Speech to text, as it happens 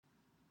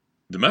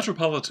The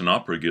Metropolitan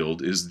Opera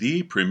Guild is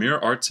the premier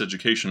arts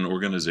education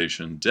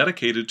organization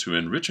dedicated to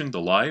enriching the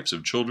lives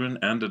of children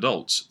and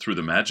adults through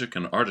the magic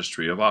and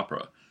artistry of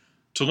opera.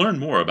 To learn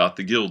more about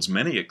the Guild's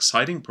many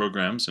exciting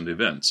programs and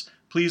events,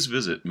 please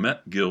visit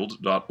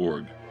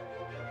metguild.org.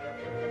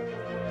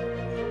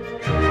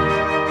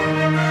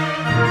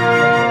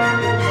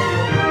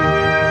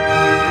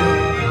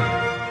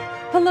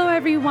 Hello,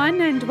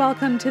 everyone, and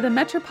welcome to the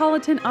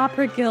Metropolitan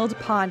Opera Guild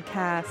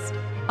podcast.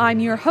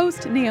 I'm your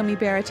host, Naomi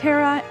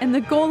Baratera, and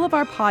the goal of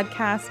our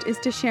podcast is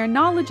to share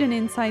knowledge and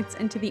insights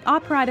into the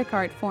operatic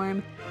art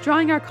form,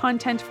 drawing our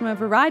content from a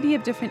variety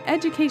of different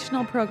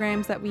educational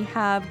programs that we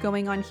have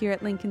going on here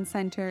at Lincoln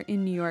Center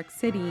in New York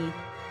City.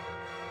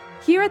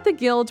 Here at the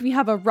Guild, we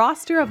have a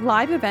roster of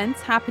live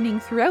events happening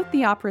throughout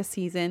the opera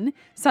season,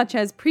 such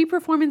as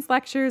pre-performance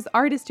lectures,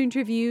 artist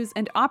interviews,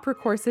 and opera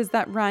courses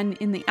that run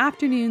in the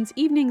afternoons,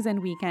 evenings,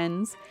 and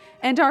weekends.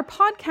 And our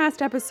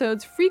podcast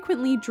episodes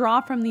frequently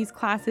draw from these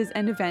classes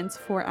and events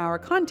for our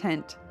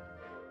content.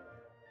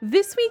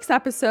 This week's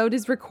episode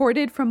is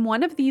recorded from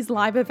one of these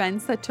live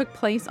events that took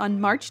place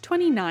on March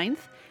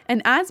 29th,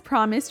 and as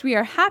promised, we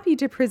are happy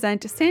to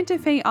present Santa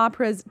Fe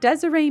Opera's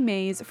Desiree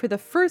Mays for the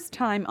first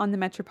time on the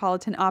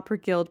Metropolitan Opera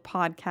Guild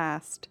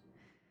podcast.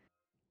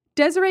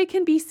 Desiree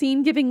can be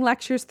seen giving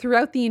lectures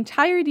throughout the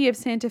entirety of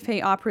Santa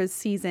Fe Opera's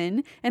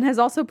season and has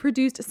also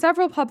produced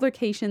several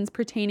publications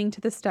pertaining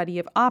to the study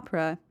of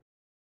opera.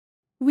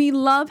 We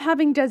love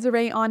having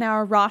Desiree on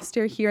our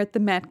roster here at the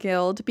Met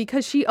Guild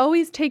because she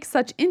always takes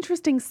such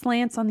interesting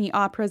slants on the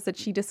operas that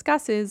she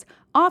discusses,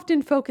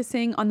 often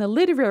focusing on the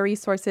literary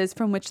sources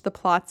from which the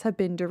plots have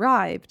been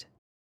derived.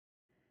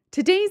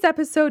 Today's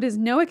episode is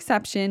no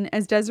exception,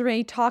 as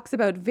Desiree talks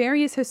about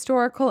various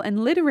historical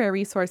and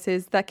literary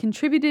sources that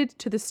contributed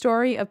to the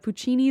story of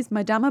Puccini's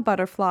Madama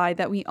Butterfly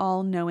that we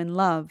all know and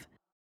love.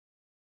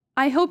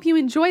 I hope you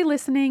enjoy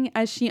listening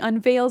as she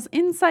unveils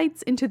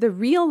insights into the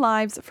real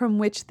lives from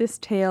which this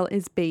tale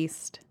is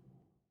based.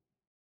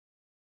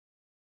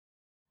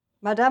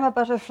 Madama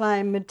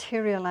Butterfly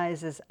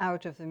materializes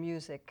out of the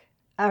music,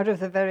 out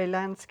of the very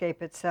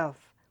landscape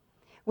itself.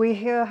 We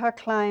hear her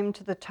climb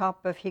to the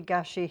top of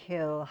Higashi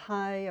Hill,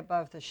 high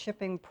above the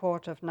shipping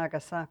port of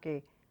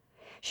Nagasaki.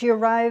 She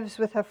arrives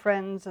with her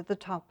friends at the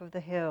top of the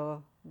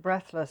hill,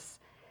 breathless,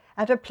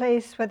 at a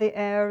place where the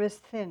air is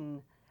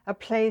thin, a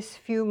place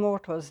few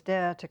mortals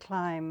dare to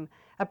climb,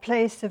 a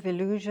place of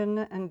illusion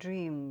and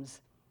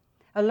dreams.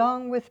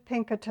 Along with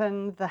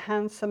Pinkerton, the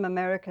handsome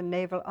American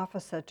naval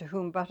officer to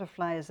whom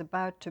Butterfly is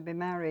about to be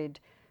married,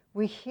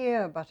 we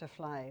hear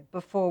Butterfly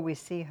before we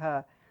see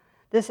her,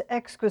 this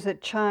exquisite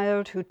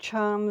child who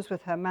charms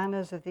with her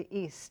manners of the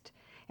East,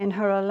 in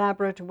her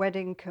elaborate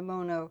wedding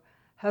kimono,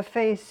 her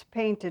face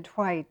painted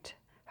white,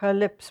 her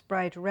lips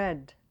bright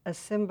red, a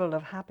symbol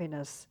of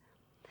happiness.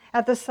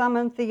 At the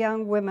summit, the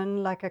young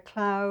women, like a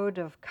cloud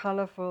of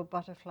colorful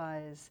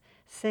butterflies,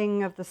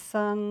 sing of the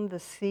sun, the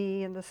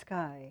sea, and the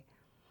sky.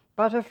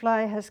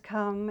 Butterfly has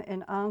come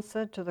in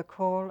answer to the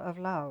call of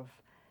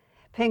love.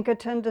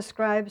 Pinkerton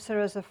describes her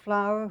as a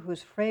flower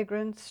whose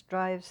fragrance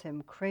drives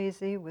him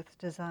crazy with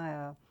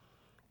desire.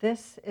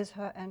 This is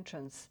her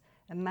entrance.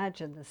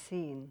 Imagine the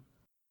scene.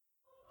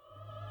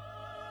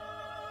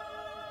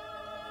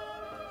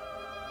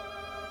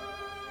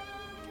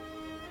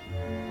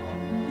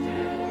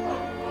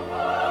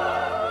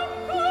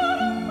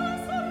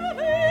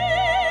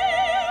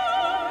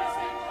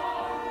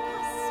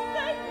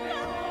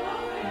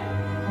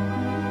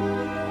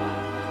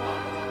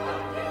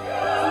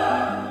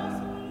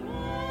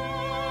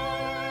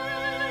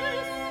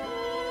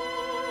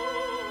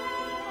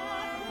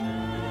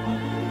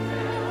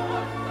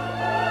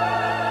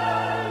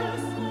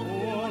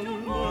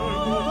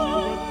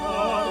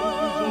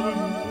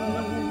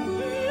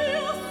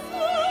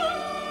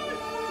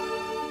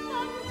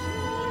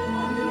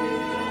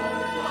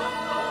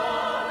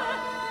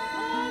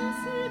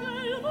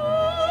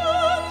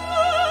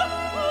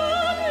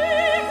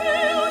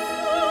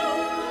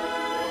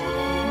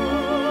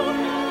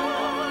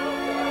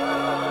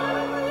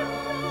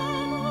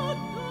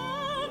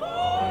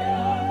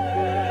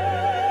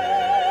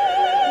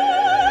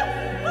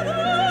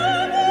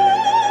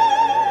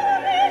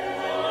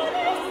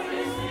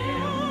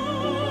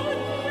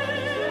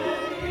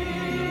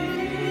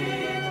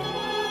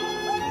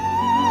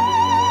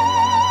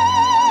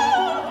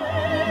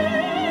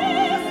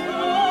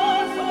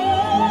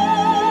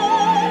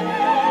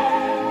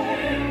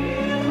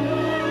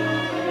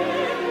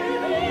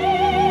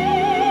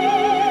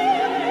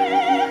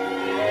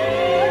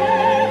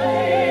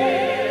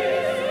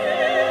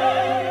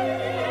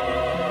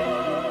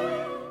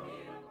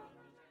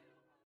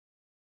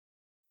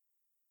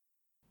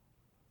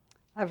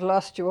 I've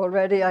lost you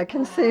already. I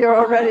can see you're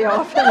already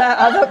off in that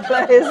other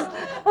place.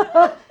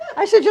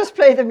 I should just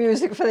play the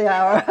music for the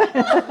hour.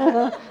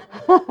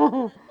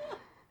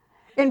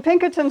 In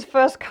Pinkerton's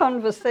first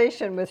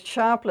conversation with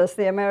Sharpless,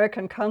 the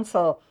American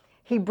consul,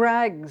 he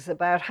brags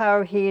about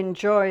how he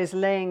enjoys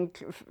laying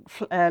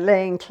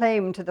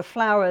claim to the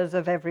flowers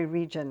of every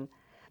region.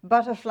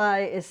 Butterfly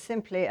is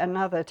simply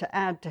another to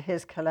add to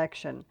his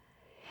collection.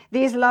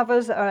 These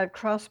lovers are at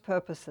cross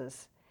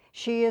purposes.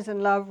 She is in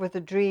love with a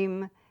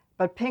dream,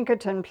 but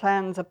Pinkerton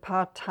plans a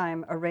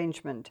part-time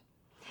arrangement.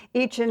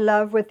 Each in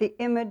love with the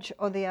image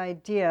or the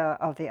idea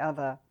of the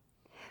other.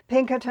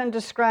 Pinkerton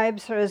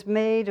describes her as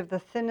made of the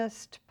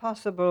thinnest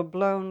possible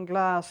blown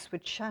glass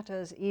which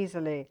shatters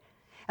easily,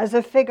 as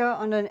a figure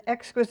on an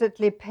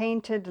exquisitely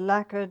painted,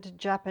 lacquered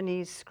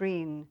Japanese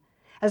screen,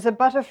 as a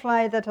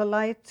butterfly that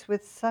alights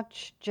with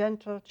such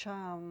gentle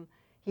charm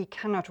he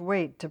cannot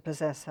wait to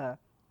possess her.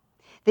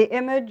 The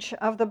image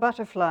of the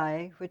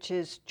butterfly, which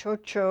is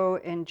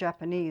chocho in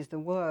Japanese, the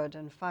word,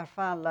 and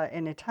farfalla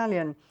in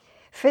Italian,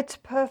 fits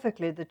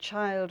perfectly the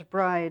child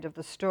bride of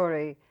the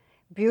story,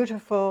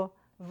 beautiful,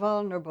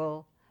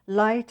 vulnerable,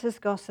 light as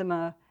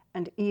gossamer,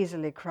 and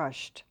easily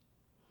crushed.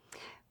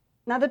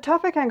 Now, the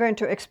topic I'm going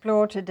to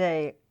explore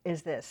today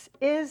is this.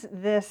 Is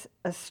this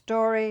a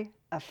story,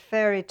 a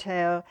fairy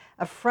tale,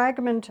 a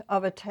fragment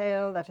of a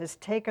tale that has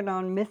taken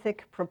on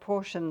mythic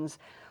proportions,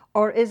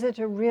 or is it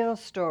a real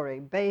story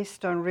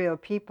based on real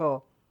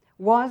people?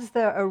 Was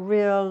there a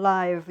real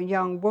live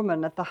young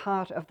woman at the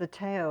heart of the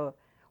tale?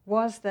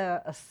 Was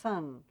there a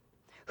son?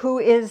 Who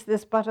is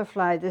this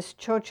butterfly, this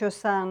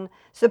Chocho-san,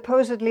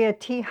 supposedly a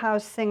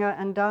tea-house singer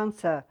and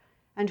dancer?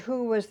 And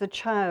who was the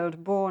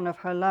child born of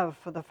her love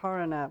for the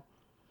foreigner?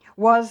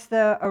 Was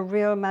there a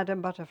real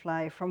Madame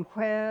Butterfly? From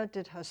where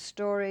did her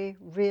story,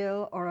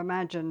 real or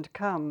imagined,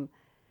 come?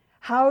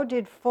 How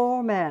did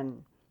four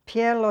men,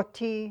 Pierre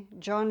Loti,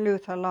 John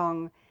Luther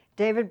Long,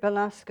 David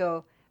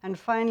Belasco, and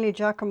finally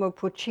Giacomo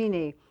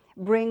Puccini,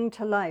 bring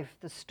to life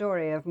the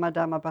story of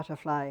Madama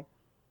Butterfly?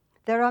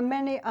 There are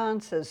many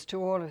answers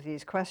to all of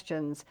these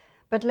questions,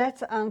 but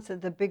let's answer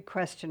the big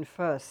question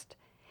first.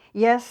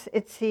 Yes,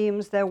 it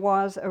seems there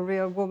was a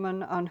real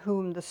woman on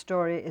whom the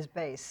story is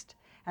based,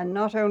 and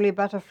not only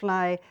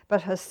Butterfly,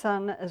 but her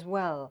son as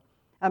well,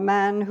 a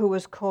man who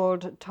was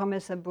called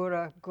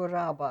Tomisaburo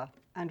Guraba,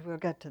 and we'll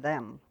get to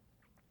them.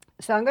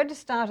 So I'm going to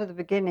start at the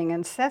beginning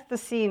and set the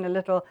scene a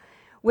little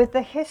with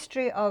the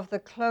history of the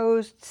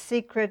closed,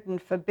 secret,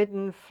 and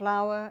forbidden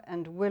flower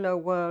and willow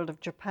world of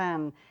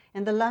Japan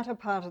in the latter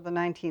part of the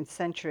 19th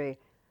century.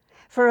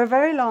 For a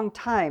very long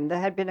time,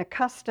 there had been a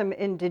custom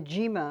in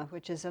Dejima,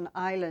 which is an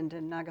island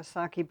in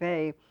Nagasaki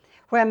Bay,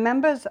 where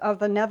members of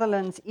the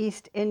Netherlands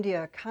East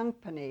India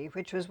Company,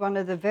 which was one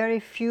of the very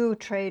few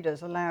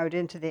traders allowed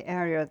into the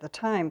area at the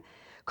time,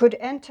 could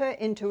enter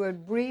into a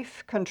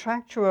brief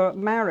contractual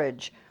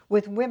marriage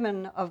with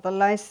women of the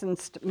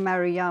licensed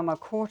Maruyama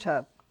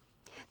quarter.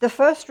 The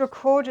first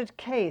recorded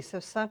case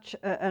of such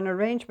an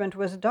arrangement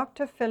was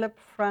Dr. Philip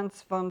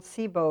Franz von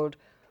Siebold,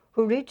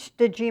 who reached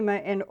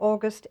Dejima in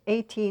August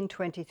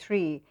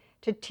 1823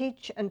 to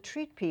teach and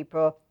treat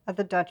people at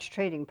the Dutch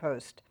trading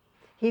post.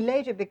 He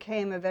later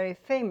became a very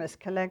famous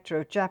collector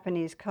of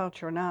Japanese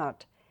culture and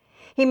art.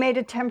 He made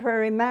a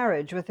temporary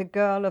marriage with a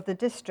girl of the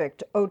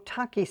district,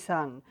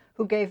 Otaki-san,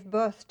 who gave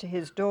birth to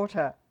his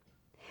daughter.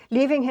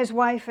 Leaving his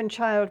wife and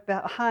child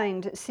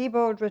behind,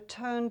 Siebold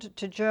returned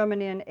to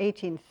Germany in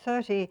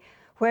 1830,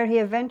 where he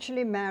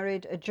eventually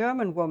married a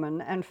German woman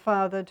and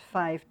fathered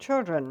 5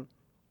 children.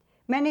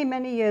 Many,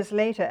 many years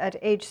later, at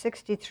age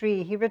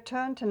 63, he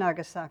returned to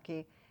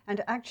Nagasaki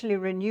and actually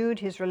renewed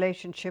his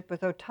relationship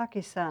with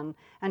Otaki-san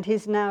and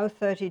his now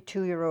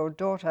 32-year-old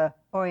daughter,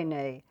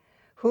 Oine,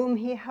 whom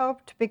he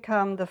helped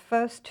become the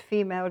first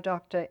female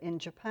doctor in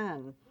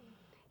Japan.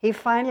 He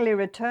finally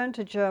returned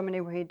to Germany,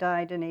 where he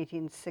died in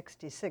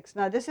 1866.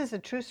 Now, this is a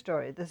true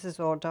story. This is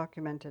all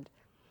documented.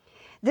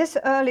 This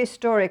early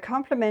story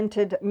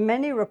complemented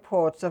many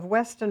reports of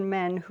Western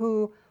men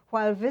who,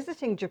 while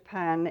visiting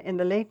Japan in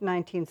the late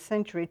 19th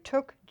century,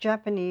 took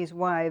Japanese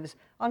wives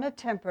on a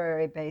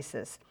temporary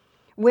basis.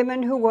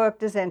 Women who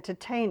worked as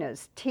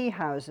entertainers, tea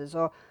houses,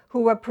 or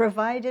who were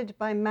provided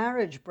by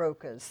marriage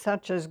brokers,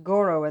 such as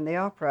Goro in the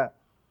opera.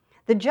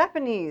 The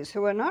Japanese,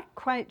 who were not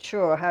quite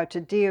sure how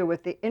to deal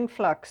with the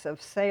influx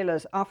of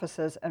sailors,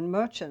 officers, and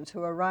merchants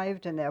who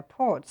arrived in their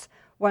ports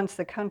once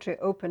the country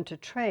opened to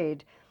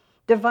trade,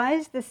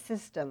 devised this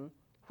system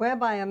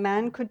whereby a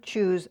man could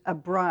choose a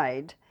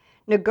bride,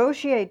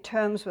 negotiate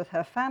terms with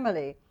her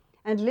family,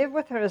 and live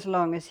with her as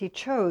long as he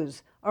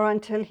chose or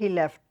until he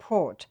left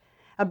port,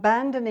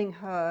 abandoning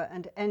her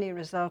and any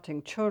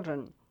resulting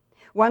children.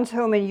 Once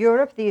home in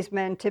Europe, these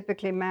men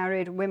typically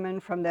married women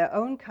from their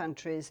own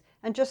countries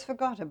and just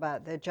forgot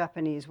about their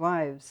Japanese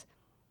wives.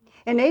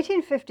 In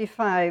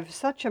 1855,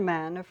 such a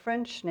man, a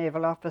French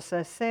naval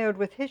officer, sailed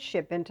with his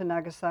ship into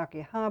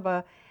Nagasaki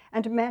harbor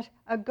and met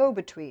a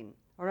go-between,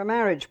 or a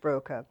marriage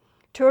broker,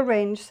 to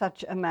arrange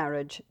such a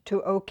marriage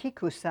to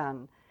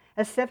Okiku-san,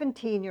 a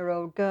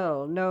 17-year-old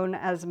girl known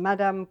as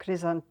Madame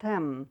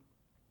Chrysantheme.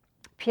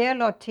 Pierre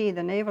Loti,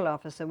 the naval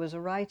officer, was a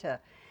writer,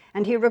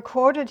 and he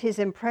recorded his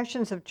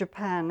impressions of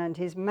Japan and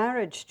his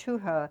marriage to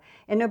her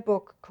in a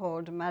book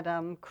called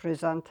Madame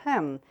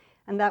Chrysantheme,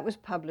 and that was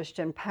published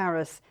in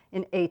Paris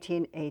in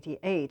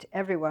 1888.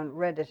 Everyone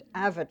read it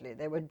avidly.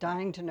 They were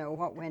dying to know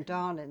what went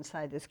on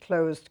inside this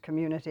closed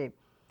community.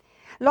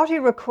 Lottie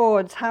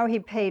records how he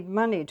paid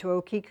money to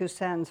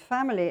Okiku-san's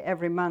family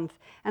every month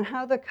and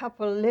how the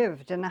couple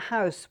lived in a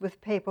house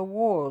with paper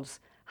walls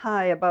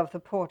high above the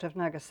port of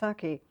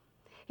Nagasaki.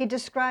 He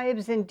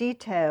describes in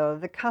detail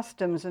the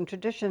customs and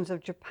traditions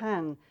of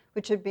Japan,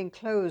 which had been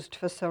closed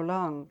for so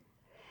long.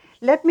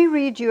 Let me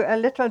read you a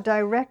little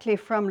directly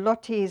from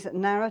Lottie's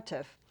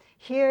narrative.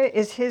 Here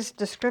is his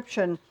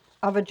description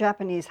of a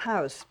Japanese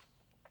house.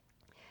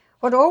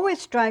 What always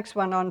strikes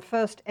one on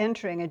first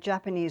entering a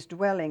Japanese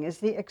dwelling is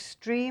the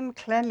extreme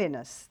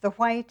cleanliness, the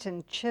white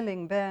and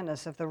chilling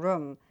bareness of the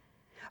room.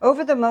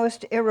 Over the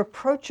most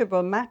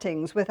irreproachable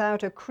mattings,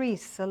 without a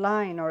crease, a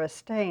line, or a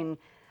stain,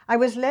 I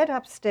was led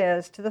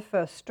upstairs to the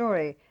first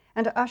story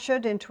and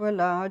ushered into a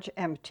large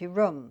empty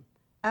room.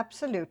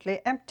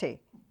 Absolutely empty.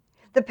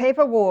 The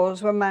paper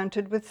walls were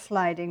mounted with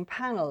sliding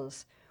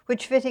panels,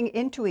 which fitting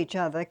into each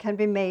other can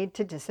be made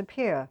to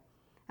disappear,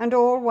 and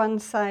all one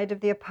side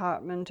of the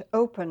apartment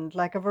opened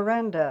like a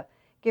veranda,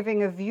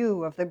 giving a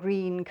view of the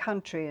green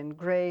country and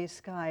grey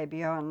sky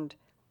beyond.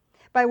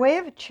 By way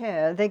of a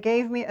chair, they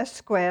gave me a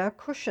square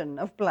cushion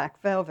of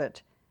black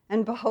velvet,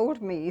 and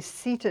behold me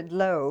seated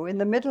low in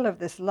the middle of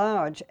this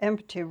large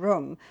empty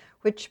room,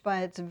 which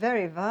by its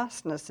very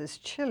vastness is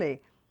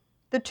chilly.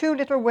 The two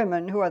little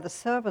women, who are the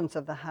servants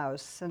of the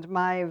house, and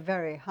my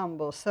very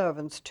humble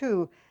servants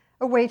too,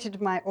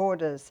 awaited my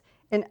orders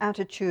in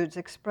attitudes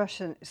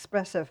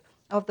expressive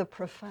of the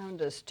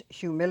profoundest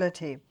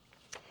humility.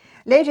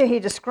 Later he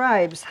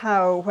describes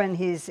how when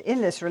he's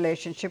in this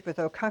relationship with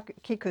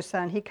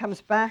Okiku-san, he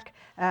comes back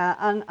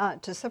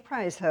to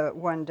surprise her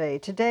one day.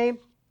 Today,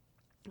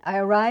 I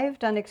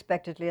arrived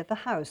unexpectedly at the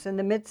house in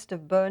the midst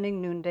of burning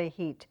noonday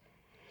heat.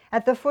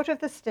 At the foot of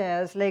the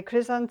stairs lay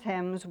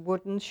Chrysanthemme's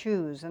wooden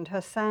shoes and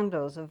her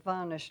sandals of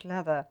varnished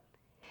leather.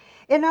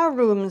 In our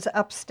rooms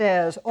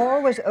upstairs,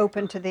 all was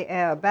open to the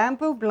air.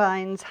 Bamboo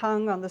blinds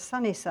hung on the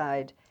sunny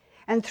side,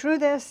 and through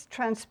their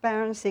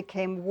transparency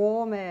came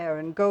warm air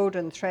and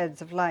golden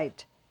threads of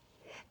light.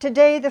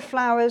 Today the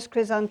flowers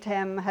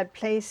Chrysanthemme had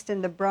placed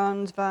in the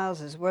bronze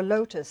vases were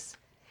lotus,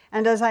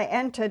 and as I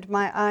entered,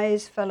 my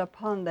eyes fell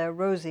upon their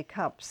rosy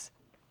cups.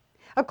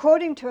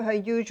 According to her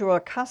usual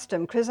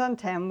custom,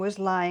 Chrysanthemme was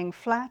lying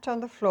flat on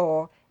the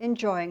floor,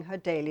 enjoying her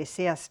daily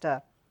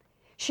siesta.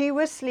 She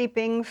was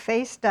sleeping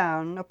face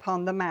down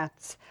upon the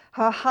mats,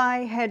 her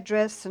high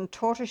headdress and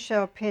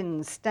tortoiseshell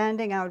pins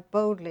standing out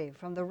boldly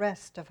from the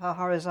rest of her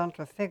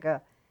horizontal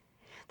figure.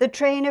 The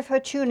train of her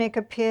tunic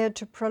appeared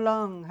to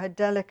prolong her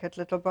delicate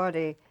little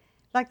body,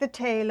 like the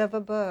tail of a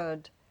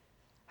bird.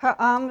 Her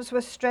arms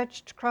were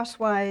stretched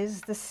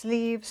crosswise, the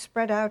sleeves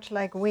spread out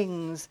like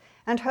wings,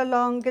 and her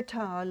long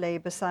guitar lay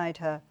beside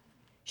her.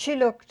 She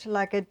looked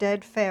like a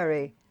dead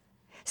fairy.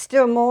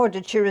 Still more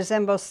did she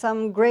resemble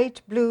some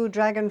great blue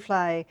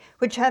dragonfly,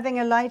 which having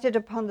alighted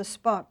upon the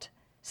spot,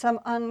 some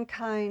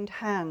unkind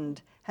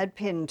hand had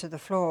pinned to the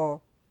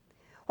floor.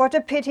 What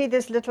a pity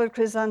this little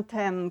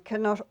Chrysanthemme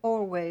cannot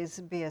always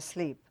be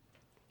asleep.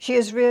 She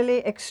is really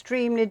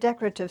extremely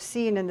decorative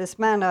seen in this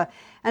manner,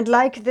 and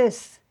like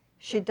this,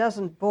 she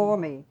doesn't bore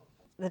me.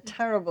 The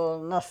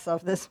terribleness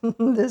of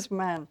this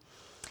man.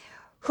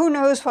 Who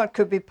knows what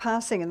could be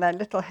passing in that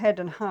little head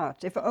and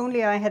heart, if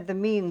only I had the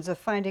means of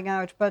finding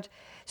out. But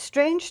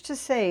strange to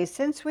say,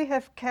 since we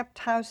have kept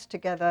house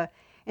together,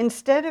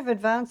 instead of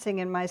advancing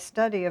in my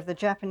study of the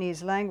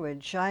Japanese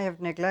language, I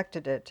have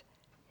neglected it.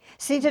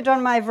 Seated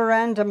on my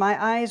veranda, my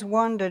eyes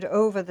wandered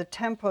over the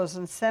temples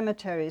and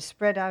cemeteries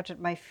spread out at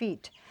my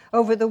feet,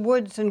 over the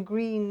woods and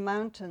green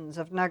mountains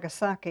of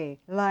Nagasaki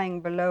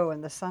lying below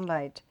in the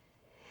sunlight.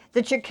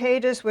 The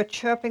cicadas were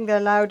chirping their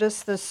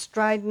loudest, the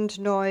strident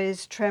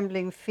noise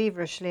trembling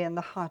feverishly in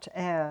the hot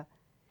air.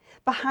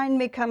 Behind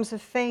me comes a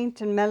faint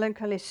and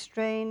melancholy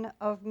strain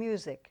of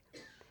music,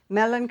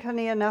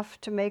 melancholy enough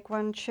to make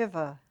one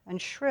shiver,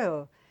 and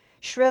shrill,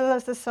 shrill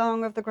as the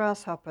song of the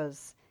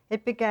grasshoppers.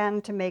 It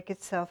began to make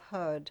itself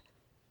heard.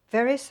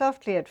 Very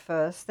softly at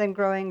first, then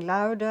growing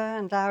louder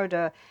and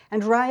louder,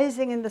 and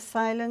rising in the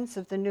silence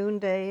of the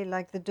noonday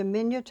like the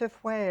diminutive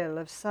wail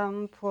of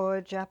some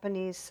poor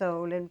Japanese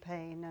soul in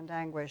pain and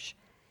anguish.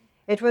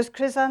 It was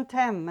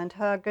Chrysanthemme and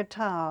her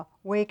guitar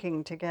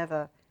waking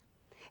together.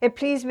 It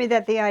pleased me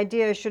that the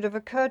idea should have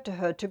occurred to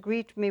her to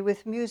greet me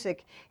with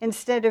music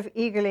instead of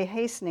eagerly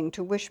hastening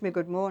to wish me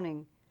good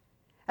morning.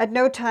 At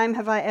no time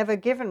have I ever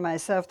given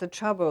myself the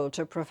trouble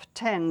to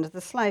pretend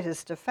the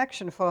slightest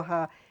affection for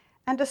her,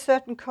 and a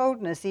certain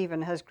coldness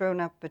even has grown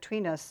up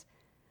between us.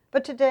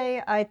 But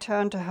today I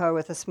turn to her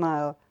with a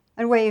smile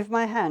and wave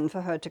my hand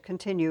for her to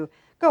continue.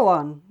 Go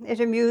on. It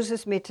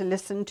amuses me to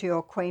listen to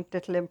your quaint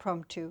little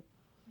impromptu.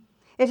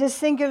 It is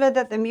singular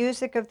that the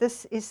music of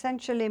this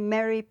essentially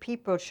merry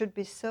people should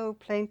be so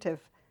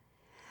plaintive.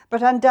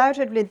 But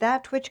undoubtedly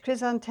that which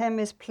Chrysanthemme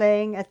is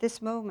playing at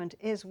this moment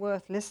is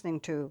worth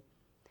listening to.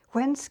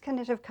 Whence can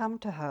it have come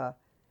to her?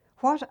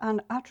 What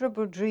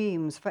unutterable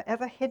dreams,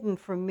 forever hidden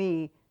from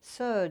me,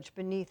 surge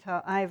beneath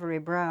her ivory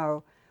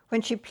brow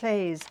when she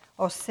plays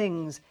or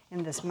sings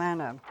in this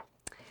manner?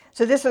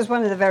 So this is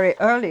one of the very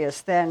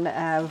earliest then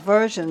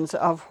versions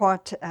of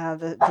what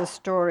the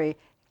story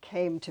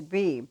came to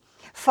be.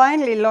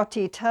 Finally,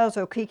 Loti tells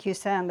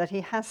Okikyu-san that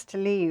he has to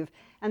leave,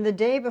 and the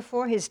day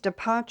before his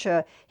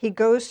departure, he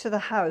goes to the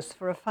house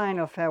for a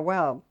final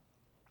farewell.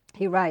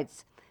 He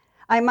writes,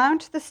 "I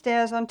mount the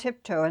stairs on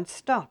tiptoe and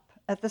stop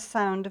at the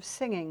sound of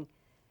singing.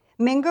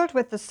 Mingled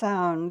with the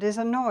sound is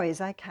a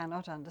noise I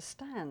cannot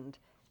understand.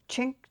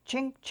 Chink,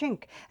 chink,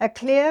 chink, a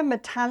clear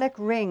metallic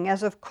ring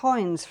as of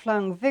coins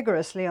flung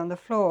vigorously on the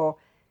floor.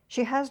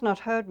 She has not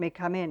heard me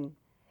come in.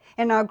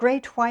 In our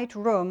great white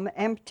room,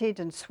 emptied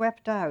and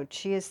swept out,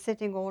 she is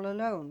sitting all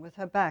alone with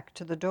her back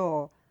to the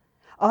door.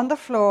 On the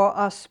floor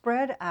are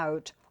spread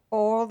out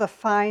all the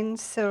fine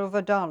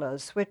silver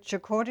dollars, which,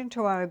 according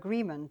to our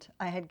agreement,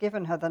 I had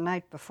given her the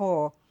night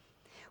before.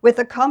 With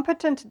the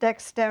competent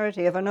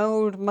dexterity of an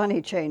old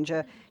money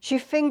changer, she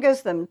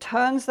fingers them,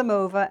 turns them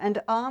over,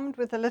 and armed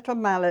with a little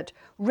mallet,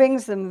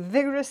 rings them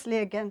vigorously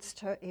against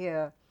her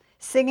ear,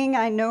 singing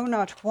I know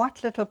not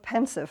what little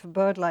pensive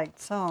bird-like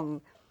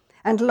song.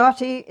 And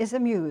Loti is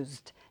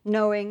amused,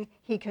 knowing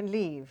he can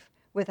leave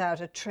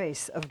without a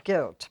trace of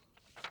guilt."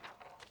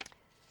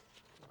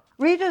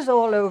 Readers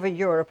all over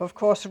Europe, of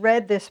course,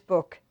 read this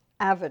book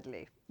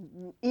avidly,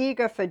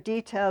 eager for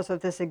details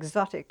of this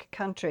exotic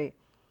country.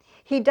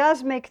 He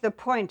does make the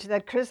point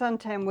that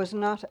Chrysantheme was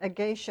not a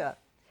geisha.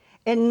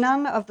 In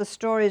none of the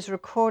stories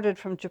recorded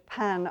from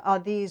Japan are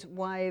these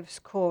wives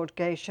called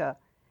geisha.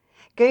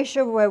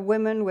 Geisha were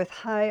women with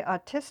high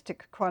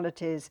artistic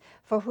qualities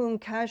for whom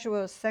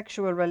casual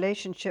sexual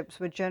relationships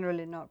were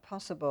generally not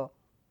possible.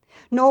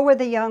 Nor were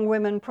the young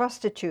women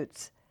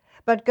prostitutes,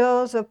 but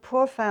girls of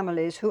poor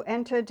families who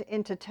entered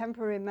into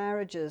temporary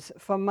marriages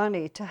for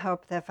money to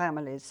help their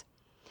families.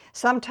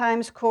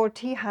 Sometimes called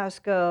tea house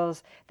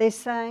girls, they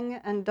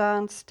sang and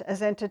danced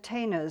as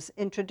entertainers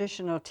in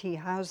traditional tea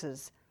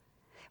houses.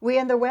 We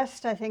in the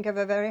West, I think, have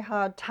a very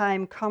hard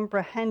time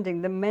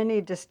comprehending the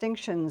many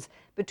distinctions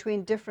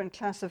between different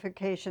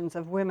classifications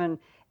of women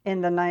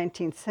in the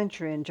 19th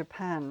century in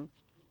Japan.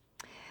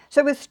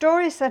 So with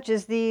stories such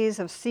as these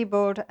of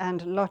Sibold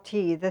and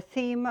Loti, the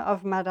theme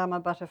of Madama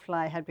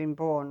Butterfly had been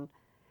born.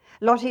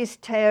 Loti's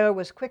tale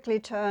was quickly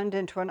turned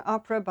into an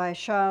opera by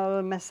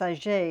Charles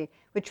Messager,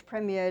 which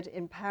premiered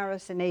in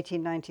Paris in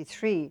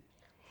 1893.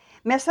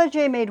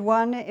 Messager made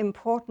one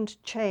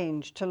important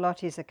change to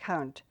Loti's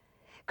account.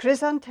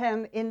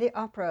 Chrysantheme in the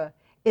opera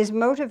is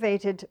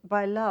motivated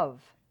by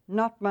love,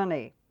 not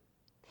money.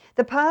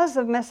 The paths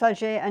of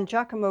Messager and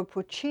Giacomo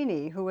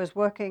Puccini, who was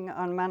working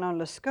on Manon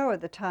Lescaut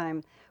at the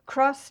time,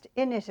 crossed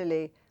in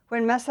Italy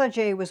when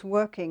Messager was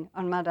working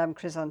on Madame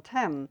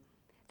Chrysantheme.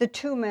 The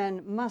two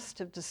men must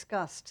have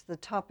discussed the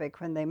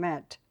topic when they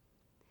met.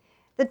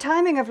 The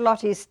timing of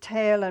Loti's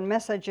tale and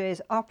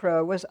Messager's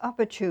opera was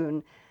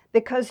opportune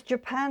because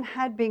Japan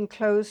had been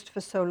closed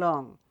for so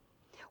long.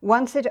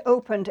 Once it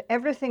opened,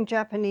 everything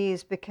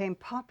Japanese became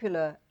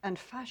popular and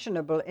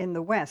fashionable in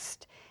the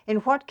West, in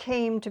what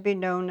came to be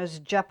known as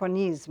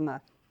Japonisme.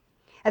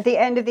 At the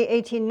end of the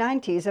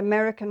 1890s,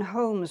 American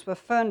homes were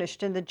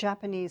furnished in the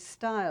Japanese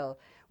style,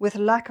 with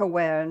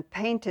lacquerware and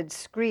painted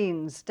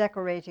screens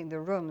decorating the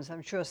rooms.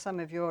 I'm sure some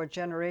of your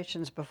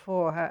generations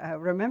before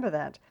remember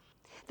that.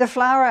 The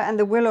flower and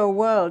the willow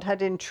world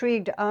had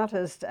intrigued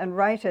artists and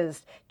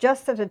writers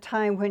just at a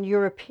time when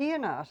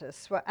European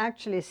artists were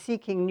actually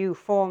seeking new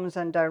forms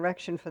and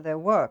direction for their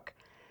work.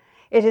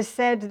 It is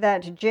said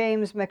that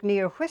James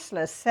McNeill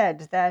Whistler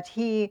said that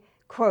he,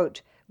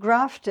 quote,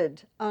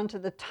 grafted onto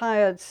the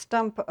tired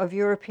stump of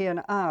European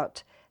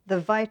art the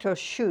vital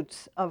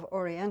shoots of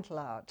Oriental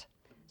art.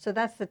 So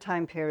that's the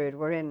time period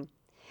we're in.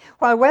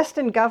 While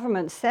Western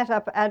governments set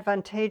up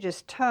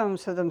advantageous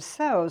terms for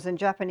themselves in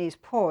Japanese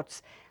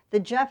ports, the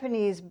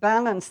Japanese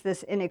balanced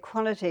this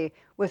inequality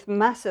with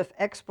massive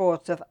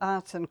exports of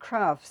arts and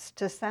crafts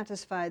to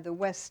satisfy the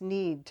West's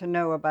need to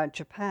know about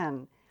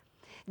Japan.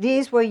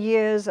 These were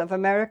years of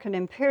American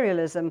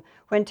imperialism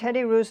when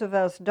Teddy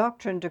Roosevelt's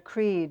doctrine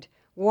decreed,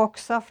 "Walk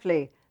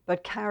softly,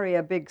 but carry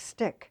a big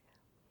stick."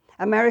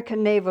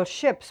 American naval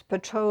ships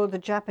patrolled the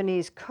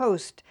Japanese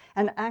coast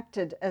and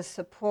acted as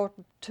support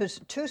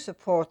to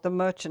support the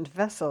merchant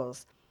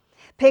vessels.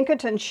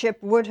 Pinkerton's ship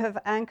would have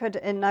anchored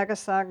in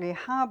Nagasaki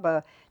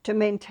Harbor to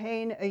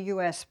maintain a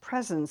U.S.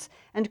 presence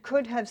and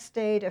could have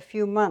stayed a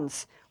few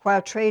months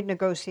while trade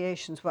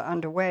negotiations were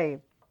underway.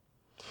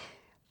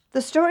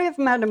 The story of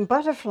Madame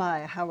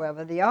Butterfly,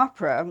 however, the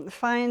opera,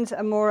 finds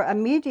a more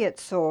immediate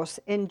source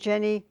in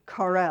Jenny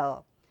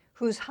Correll,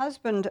 whose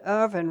husband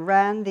Irvin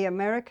ran the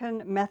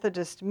American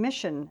Methodist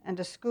Mission and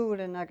a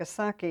school in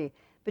Nagasaki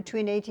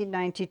between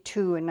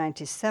 1892 and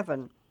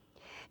 97.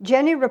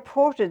 Jenny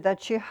reported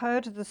that she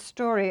heard the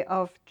story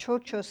of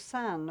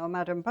Cho-Cho-san, or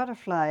Madame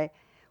Butterfly,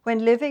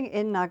 when living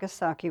in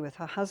Nagasaki with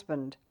her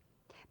husband.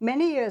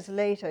 Many years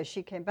later,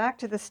 she came back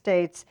to the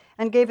States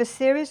and gave a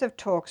series of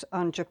talks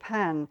on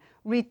Japan,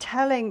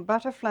 retelling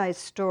Butterfly's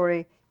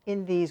story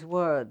in these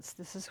words.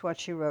 This is what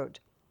she wrote.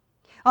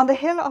 On the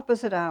hill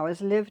opposite ours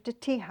lived a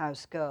tea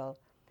house girl.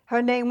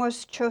 Her name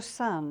was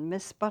Cho-san,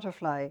 Miss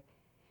Butterfly.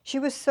 She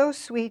was so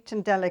sweet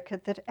and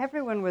delicate that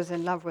everyone was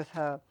in love with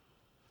her.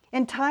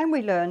 In time,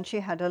 we learned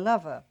she had a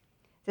lover.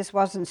 This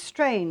wasn't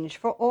strange,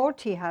 for all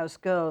tea-house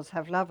girls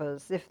have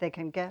lovers, if they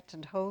can get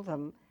and hold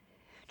them.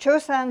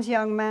 Cho-san's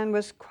young man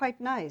was quite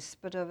nice,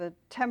 but of a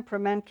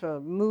temperamental,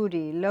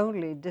 moody,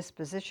 lonely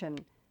disposition.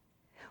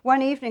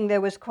 One evening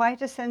there was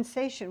quite a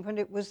sensation when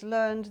it was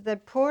learned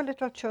that poor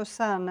little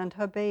Cho-san and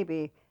her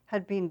baby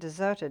had been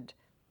deserted.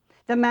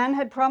 The man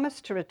had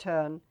promised to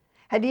return,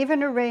 had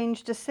even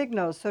arranged a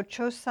signal so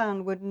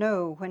Cho-san would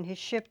know when his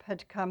ship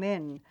had come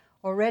in.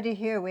 Already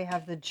here we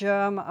have the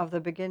germ of the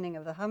beginning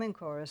of the humming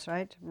chorus,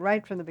 right?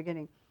 Right from the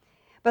beginning.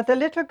 But the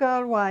little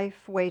girl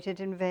wife waited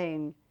in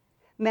vain.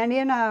 Many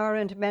an hour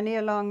and many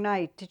a long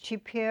night did she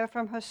peer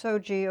from her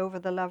soji over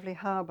the lovely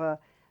harbor,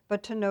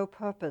 but to no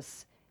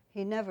purpose.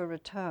 He never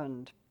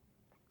returned.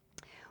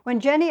 When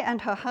Jenny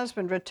and her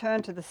husband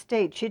returned to the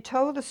States, she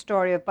told the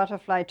story of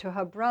Butterfly to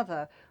her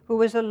brother, who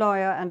was a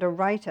lawyer and a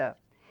writer.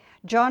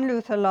 John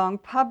Luther Long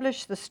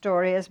published the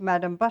story as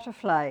Madame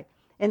Butterfly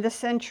in the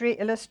Century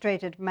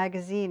Illustrated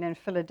magazine in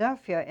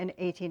Philadelphia in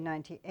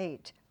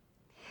 1898.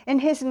 In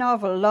his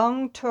novel,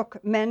 Long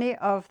took many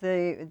of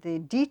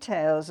the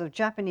details of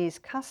Japanese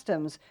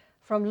customs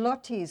from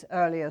Lottie's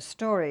earlier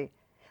story,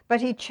 but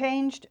he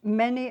changed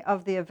many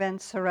of the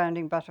events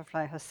surrounding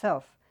Butterfly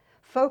herself,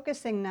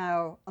 focusing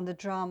now on the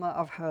drama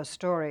of her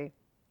story.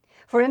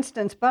 For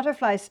instance,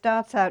 Butterfly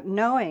starts out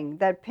knowing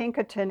that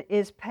Pinkerton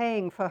is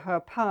paying for her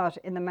part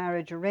in the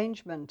marriage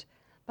arrangement,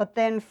 but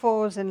then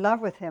falls in love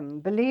with him,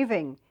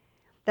 believing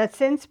that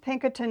since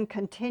Pinkerton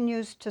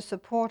continues to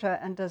support her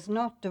and does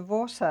not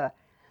divorce her,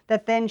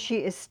 that then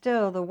she is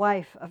still the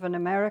wife of an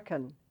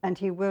American and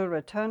he will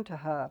return to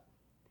her.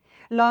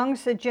 Long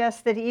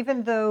suggests that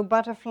even though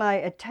Butterfly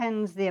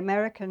attends the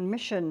American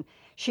mission,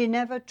 she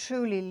never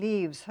truly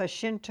leaves her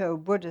Shinto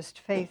Buddhist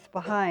faith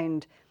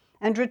behind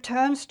and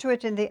returns to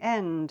it in the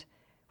end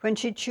when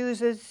she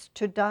chooses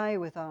to die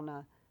with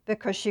honor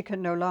because she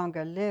can no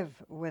longer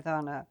live with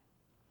honor.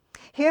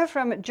 Here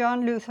from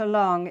John Luther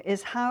Long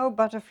is how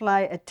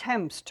Butterfly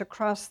attempts to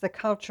cross the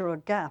cultural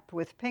gap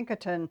with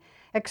Pinkerton,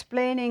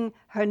 explaining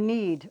her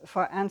need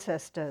for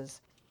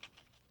ancestors.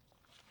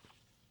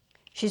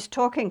 She's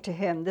talking to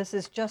him. This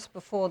is just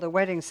before the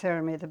wedding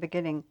ceremony at the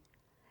beginning.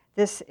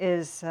 This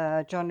is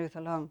John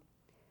Luther Long.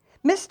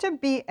 Mr.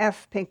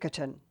 B.F.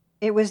 Pinkerton.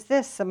 It was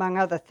this, among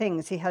other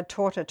things, he had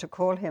taught her to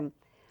call him.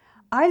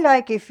 I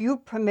like if you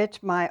permit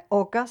my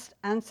august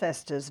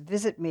ancestors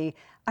visit me.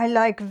 I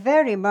like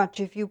very much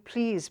if you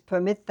please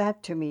permit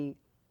that to me.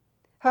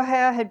 Her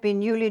hair had been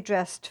newly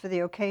dressed for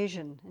the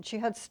occasion, and she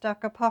had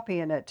stuck a poppy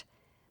in it.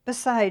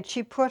 Besides,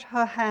 she put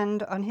her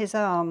hand on his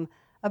arm,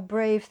 a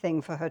brave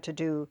thing for her to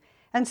do,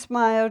 and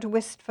smiled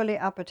wistfully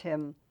up at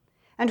him.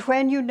 And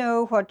when you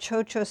know what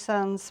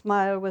Cho-Cho-san's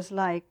smile was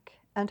like,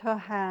 and her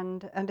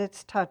hand and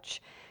its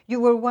touch, you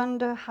will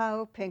wonder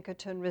how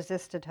Pinkerton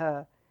resisted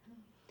her.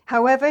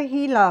 However,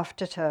 he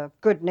laughed at her,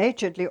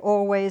 good-naturedly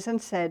always,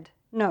 and said,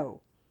 "No,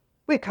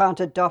 we can't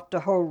adopt a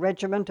whole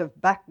regiment of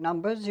back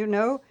numbers, you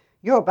know.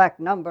 You're back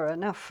number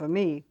enough for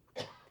me."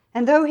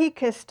 And though he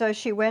kissed her,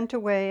 she went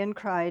away and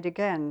cried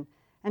again,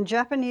 and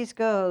Japanese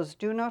girls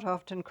do not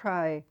often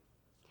cry.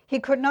 He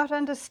could not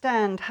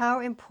understand how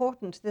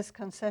important this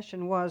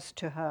concession was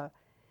to her.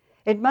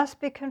 It must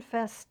be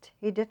confessed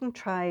he didn't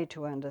try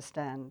to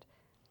understand.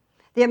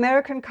 The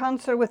American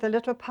consul with a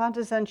little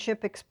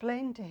partisanship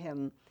explained to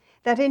him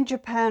that in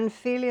Japan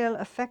filial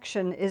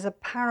affection is a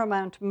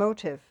paramount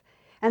motive,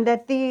 and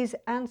that these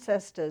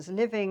ancestors,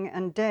 living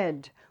and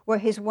dead, were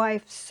his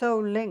wife's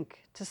sole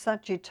link to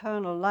such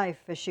eternal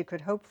life as she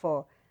could hope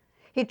for.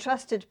 He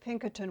trusted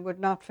Pinkerton would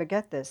not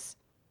forget this.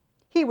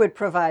 He would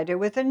provide her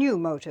with a new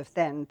motive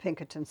then,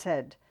 Pinkerton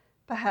said,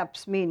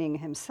 perhaps meaning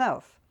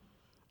himself,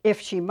 if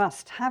she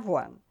must have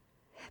one.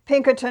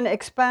 Pinkerton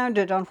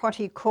expounded on what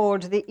he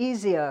called the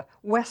easier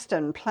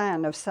Western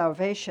plan of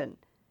salvation,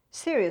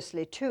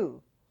 seriously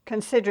too,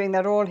 considering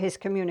that all his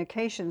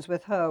communications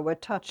with her were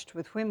touched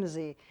with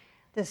whimsy.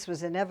 This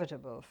was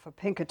inevitable for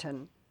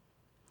Pinkerton.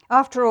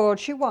 After all,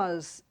 she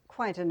was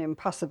quite an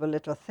impossible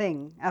little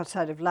thing,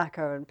 outside of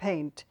lacquer and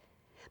paint.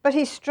 But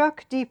he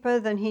struck deeper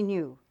than he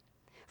knew,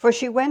 for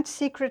she went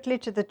secretly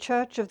to the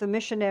church of the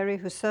missionary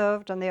who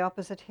served on the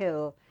opposite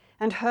hill,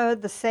 and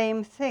heard the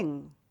same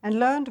thing, and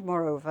learned,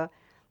 moreover,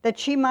 that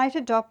she might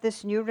adopt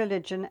this new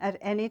religion at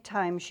any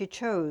time she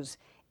chose,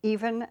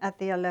 even at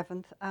the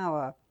 11th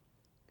hour.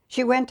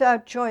 She went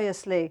out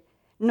joyously,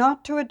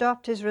 not to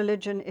adopt his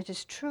religion, it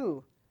is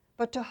true,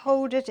 but to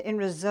hold it in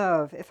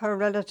reserve if her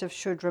relatives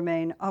should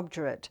remain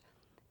obdurate.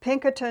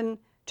 Pinkerton,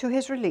 to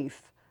his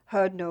relief,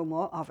 heard no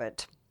more of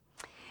it.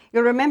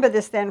 You'll remember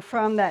this then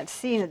from that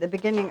scene at the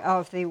beginning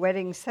of the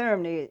wedding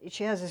ceremony.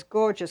 She has this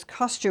gorgeous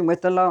costume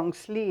with the long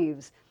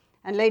sleeves.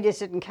 And ladies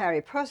didn't carry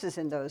purses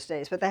in those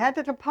days, but they had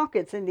little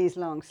pockets in these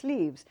long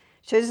sleeves.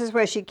 So this is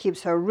where she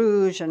keeps her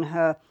rouge and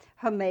her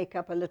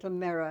makeup, a little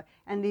mirror,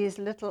 and these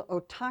little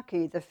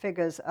otaki, the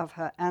figures of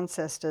her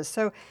ancestors.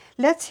 So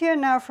let's hear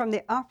now from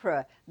the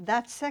opera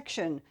that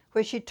section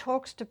where she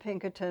talks to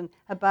Pinkerton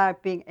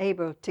about being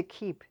able to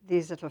keep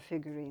these little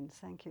figurines.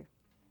 Thank you.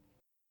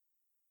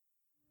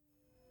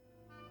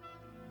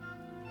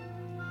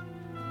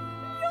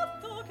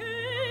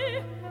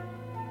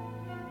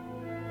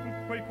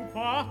 quei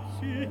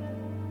pupazzi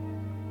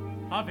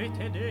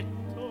avete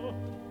detto?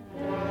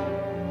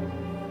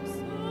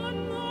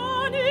 Sono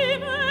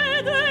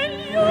anime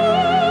degli uomini.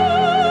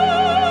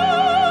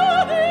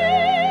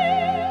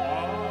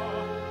 Ah,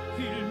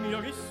 il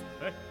mio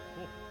rispetto.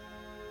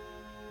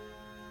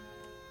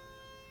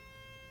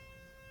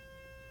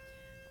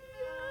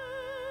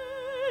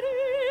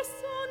 Ieri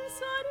son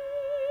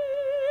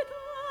salita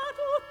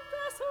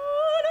tutta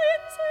sola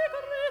in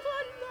segreto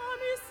alla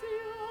missione,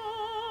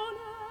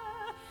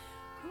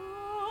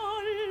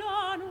 con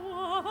la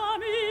nuova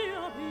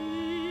mia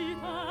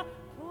vita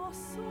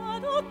posso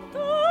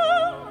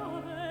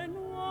adottare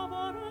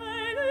nuova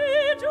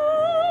religione.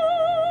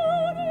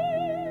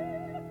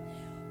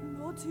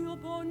 Lo zio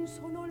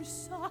Bonzo non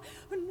sa,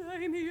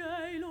 né i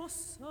miei lo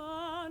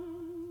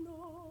sanno.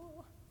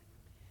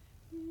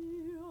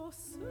 Io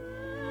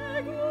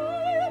seguo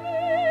il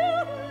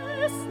mio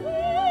destino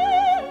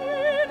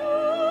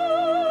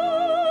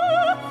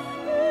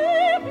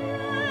e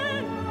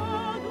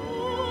piena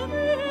d'umiltà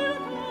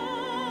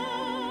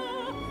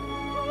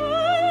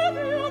al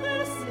Dio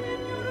del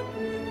Signor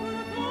qui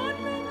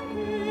portando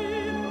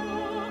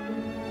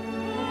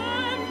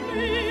è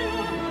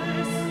mio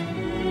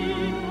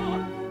destino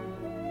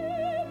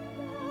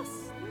nella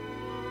stessa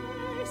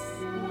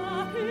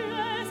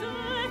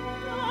chiesetta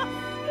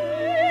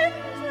in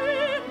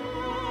ginocchio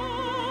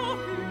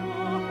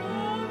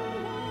con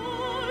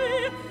voi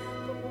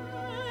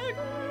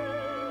pregherò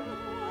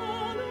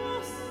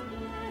lo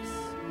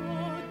stesso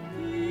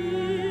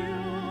Dio.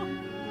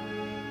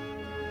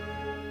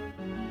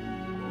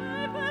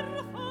 E per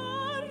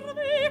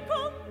farvi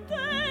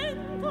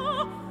contento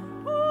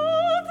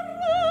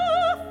potrò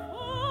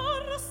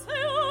forse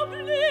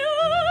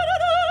obbligare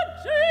da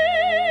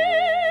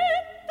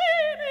gente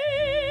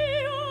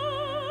mio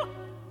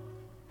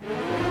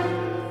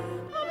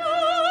amore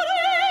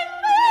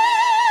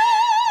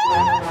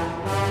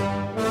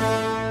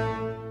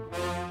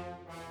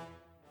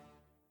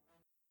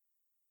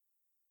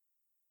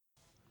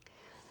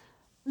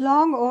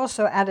Long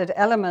also added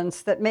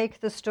elements that make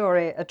the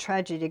story a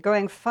tragedy,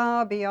 going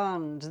far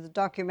beyond the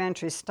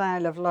documentary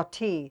style of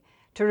Loti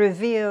to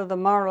reveal the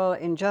moral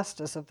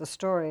injustice of the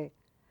story.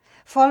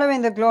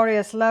 Following the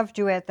glorious love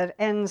duet that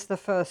ends the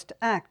first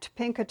act,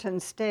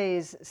 Pinkerton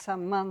stays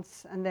some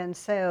months and then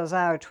sails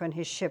out when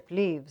his ship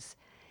leaves.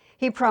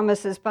 He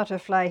promises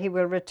Butterfly he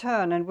will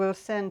return and will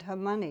send her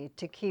money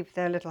to keep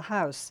their little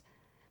house,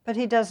 but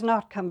he does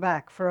not come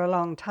back for a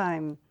long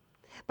time.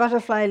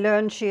 Butterfly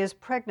learns she is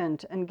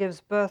pregnant and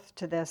gives birth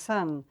to their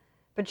son,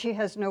 but she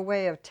has no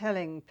way of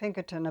telling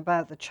Pinkerton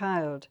about the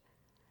child.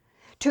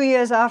 2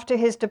 years after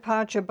his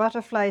departure,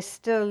 Butterfly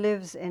still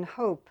lives in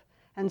hope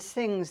and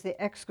sings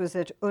the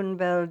exquisite Un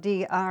bel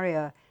dì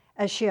aria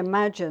as she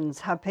imagines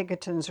how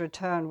Pinkerton's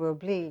return will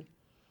be.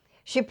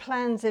 She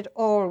plans it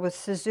all with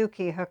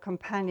Suzuki, her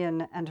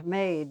companion and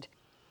maid.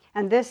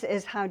 And this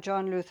is how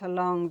John Luther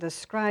Long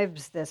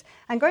describes this.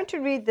 I'm going to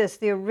read this,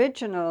 the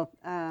original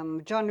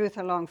John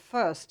Luther Long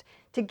first,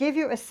 to give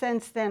you a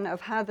sense then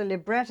of how the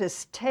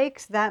librettist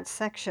takes that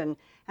section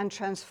and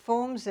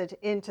transforms it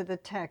into the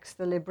text,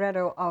 the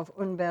libretto of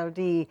Un bel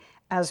dì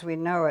as we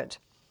know it.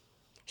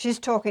 She's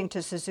talking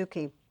to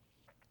Suzuki.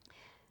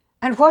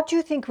 And what do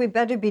you think we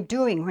better be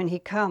doing when he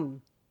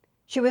come?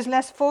 She was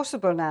less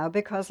forcible now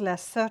because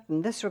less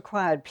certain. This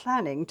required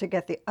planning to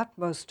get the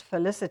utmost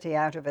felicity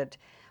out of it,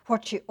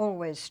 what she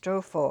always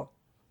strove for.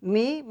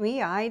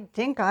 Me, I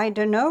think I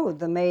dunno,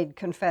 the maid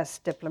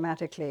confessed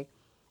diplomatically.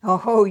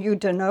 Oh, you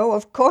dunno?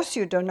 Of course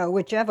you dunno,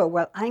 whichever.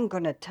 Well, I'm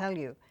going to tell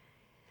you.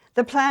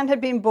 The plan had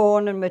been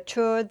born and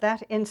matured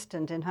that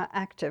instant in her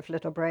active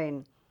little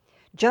brain.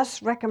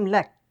 Just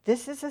recollect,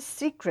 this is a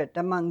secret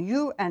among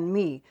you and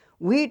me.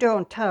 We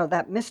don't tell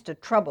that Mr.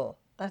 Trouble,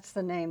 that's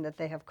the name that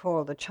they have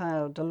called the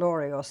child,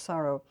 Dolores or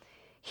Sorrow.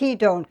 He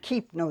don't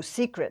keep no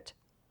secret.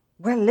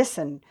 Well,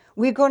 listen,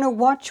 we're going to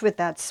watch with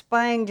that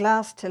spying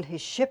glass till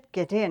his ship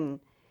get in.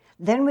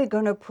 Then we're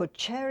going to put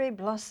cherry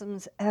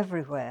blossoms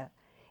everywhere.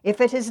 If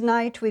it is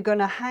night, we're going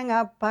to hang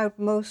up about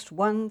most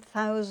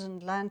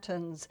 1,000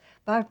 lanterns,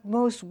 about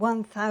most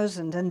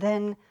 1,000, and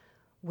then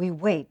we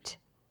wait.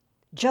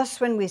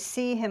 Just when we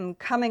see him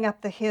coming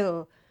up the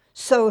hill,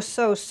 so,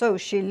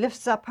 she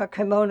lifts up her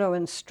kimono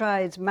and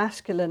strides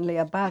masculinely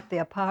about the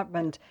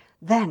apartment.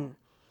 Then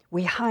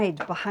we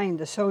hide behind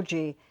the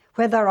shoji,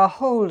 where there are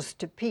holes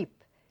to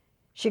peep.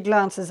 She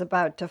glances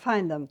about to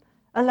find them.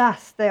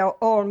 Alas, they are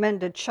all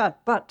mended shut,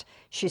 but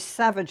she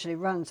savagely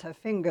runs her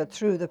finger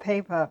through the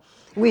paper.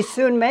 We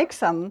soon make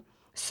some.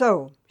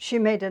 So she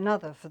made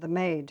another for the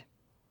maid.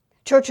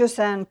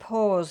 Cho-Cho-San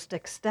paused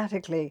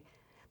ecstatically,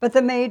 but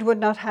the maid would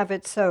not have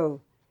it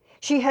so.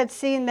 She had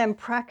seen them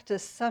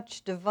practice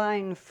such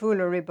divine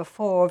foolery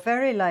before,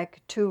 very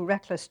like two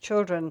reckless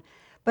children,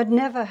 but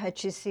never had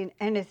she seen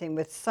anything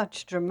with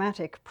such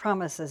dramatic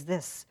promise as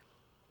this.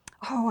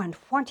 Oh, and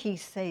what he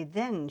say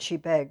then, she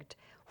begged.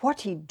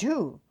 What he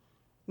do?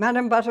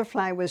 Madame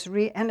Butterfly was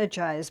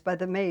re-energized by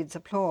the maid's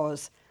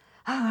applause.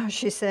 Ah,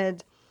 she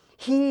said,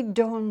 he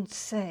don't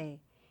say.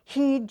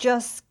 He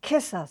just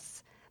kiss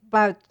us.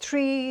 about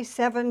 3,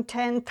 7,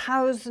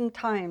 10,000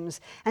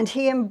 times, and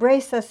he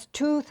embraced us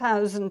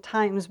 2,000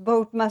 times,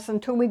 both us,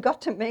 until we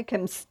got to make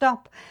him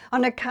stop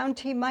on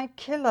account he might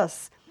kill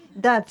us.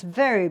 That's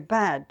very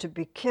bad, to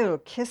be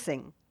killed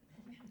kissing.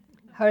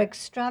 Her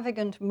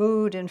extravagant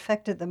mood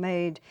infected the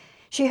maid.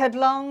 She had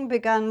long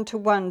begun to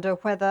wonder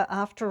whether,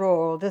 after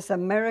all, this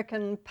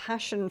American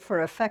passion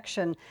for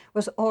affection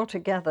was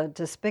altogether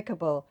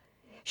despicable.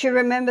 She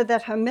remembered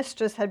that her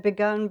mistress had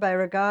begun by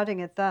regarding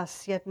it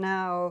thus, yet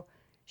now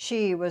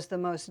she was the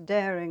most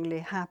daringly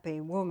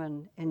happy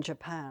woman in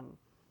Japan.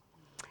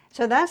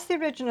 So that's the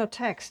original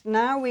text.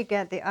 Now we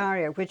get the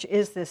aria, which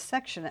is this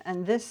section,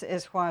 and this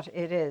is what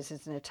it is.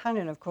 It's in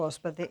Italian, of course,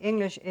 but the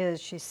English is,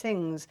 she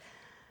sings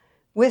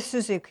with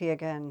Suzuki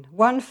again.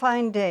 One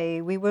fine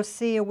day we will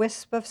see a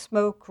wisp of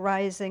smoke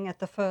rising at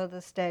the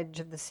furthest edge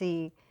of the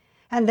sea,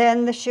 and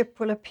then the ship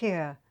will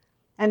appear,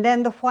 and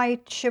then the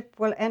white ship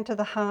will enter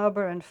the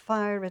harbor and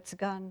fire its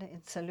gun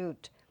in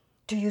salute.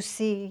 Do you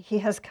see? He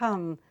has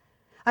come.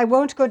 I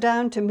won't go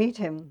down to meet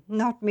him,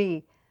 not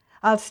me.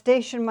 I'll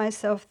station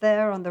myself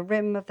there on the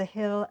rim of the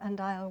hill, and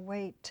I'll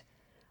wait.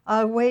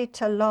 I'll wait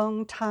a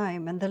long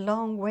time, and the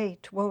long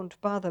wait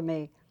won't bother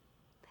me.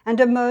 And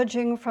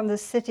emerging from the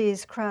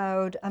city's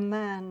crowd, a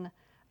man,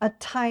 a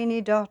tiny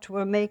dot,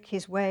 will make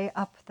his way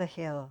up the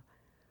hill.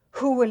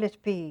 Who will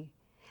it be?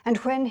 And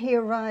when he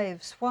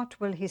arrives, what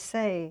will he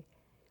say?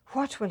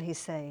 What will he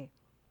say?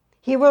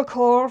 He will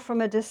call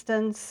from a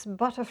distance,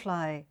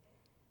 "Butterfly."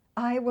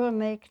 I will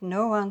make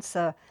no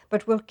answer,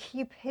 but will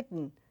keep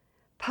hidden,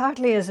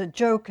 partly as a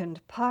joke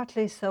and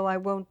partly so I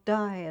won't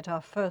die at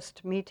our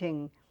first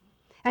meeting.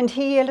 And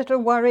he, a little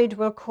worried,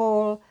 will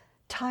call,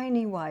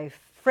 "Tiny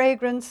wife,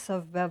 fragrance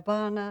of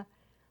verbena,"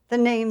 the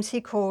names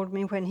he called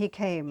me when he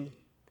came.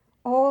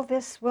 All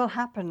this will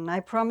happen, I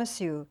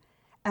promise you.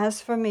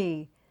 As for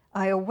me,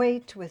 I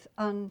await with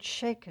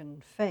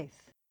unshaken faith.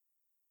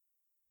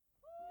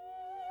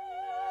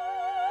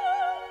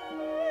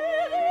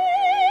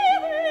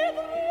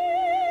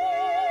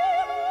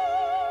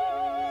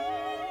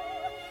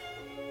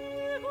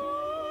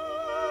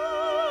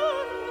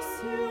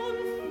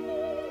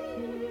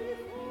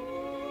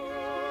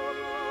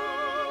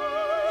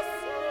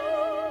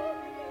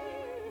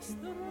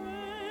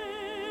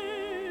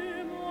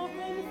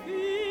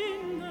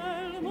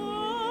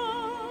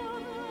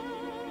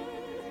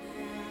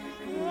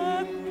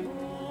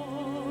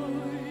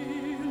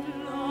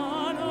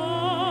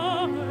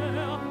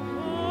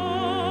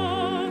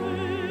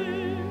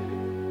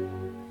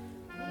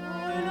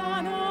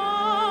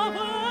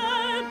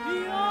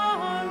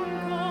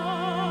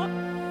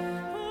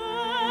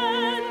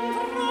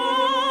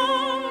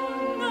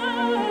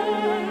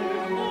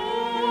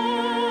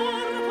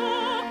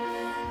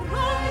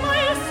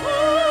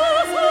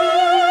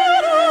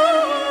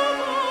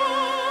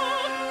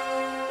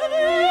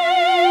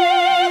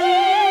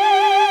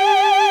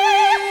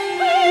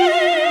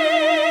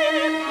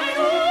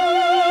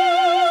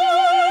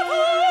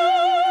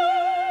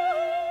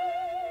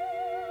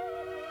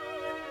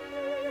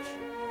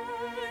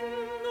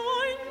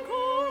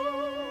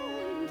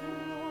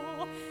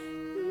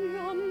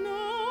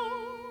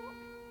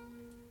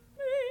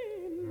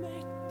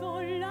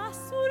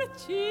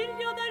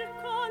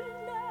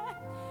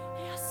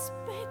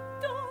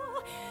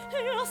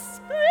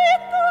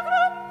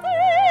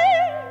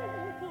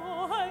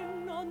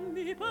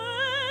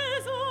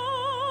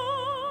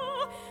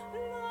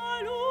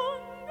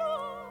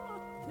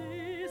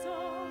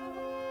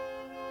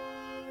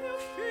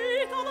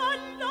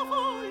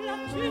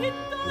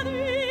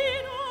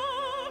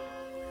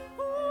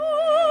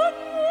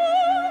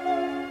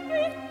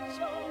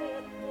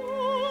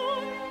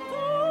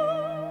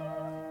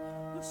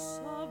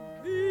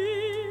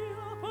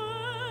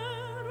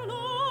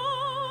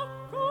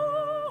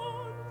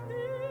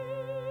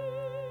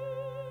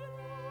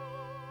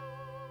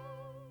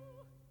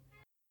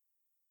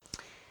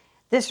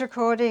 This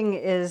recording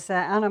is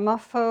Anna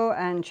Moffo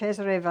and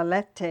Cesare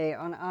Valletti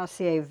on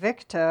RCA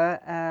Victor.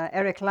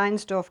 Eric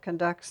Leinsdorf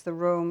conducts the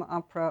Rome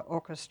Opera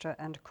Orchestra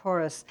and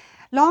Chorus.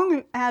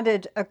 Long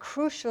added a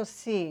crucial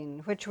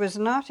scene, which was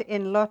not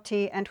in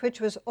Lotti and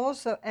which was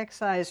also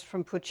excised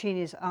from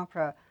Puccini's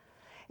opera,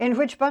 in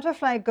which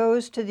Butterfly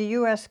goes to the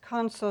U.S.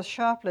 consul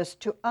Sharpless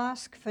to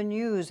ask for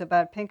news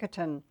about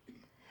Pinkerton.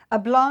 A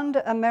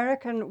blonde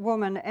American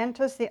woman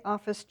enters the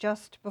office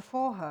just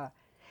before her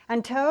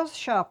and tells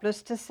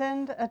Sharpless to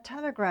send a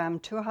telegram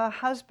to her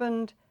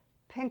husband,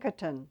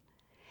 Pinkerton,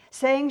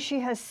 saying she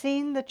has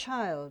seen the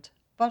child,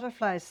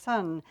 Butterfly's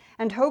son,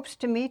 and hopes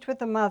to meet with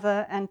the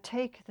mother and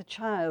take the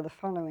child the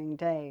following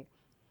day.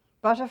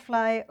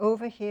 Butterfly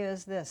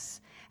overhears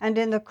this and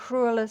in the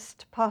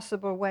cruelest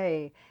possible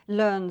way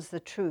learns the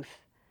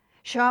truth.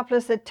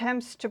 Sharpless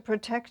attempts to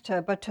protect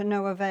her, but to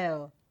no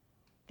avail.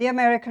 The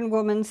American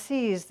woman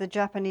sees the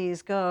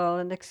Japanese girl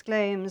and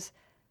exclaims,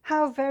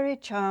 "How very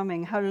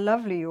charming, how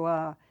lovely you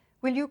are.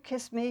 Will you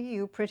kiss me,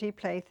 you pretty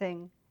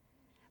plaything?"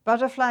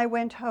 Butterfly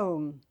went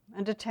home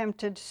and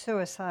attempted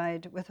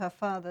suicide with her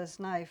father's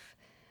knife,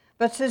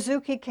 but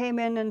Suzuki came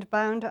in and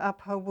bound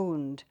up her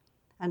wound.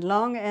 And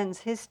Long ends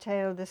his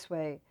tale this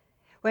way.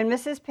 When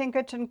Mrs.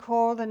 Pinkerton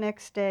called the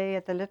next day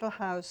at the little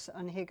house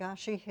on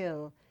Higashi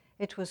Hill,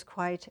 it was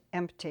quite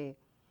empty.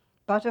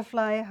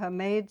 Butterfly, her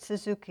maid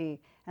Suzuki,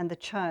 and the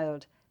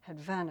child had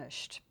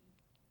vanished.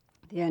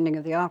 The ending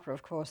of the opera,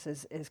 of course,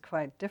 is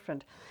quite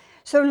different.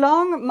 So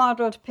Long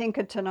modeled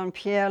Pinkerton on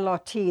Pierre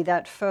Loti,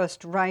 that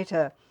first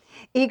writer.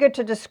 Eager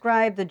to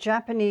describe the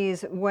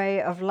Japanese way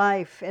of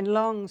life, in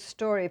Long's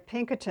story,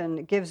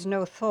 Pinkerton gives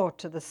no thought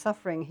to the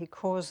suffering he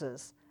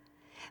causes.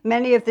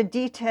 Many of the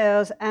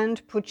details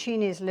and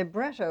Puccini's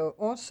libretto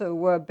also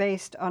were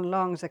based on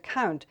Long's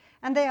account,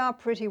 and they are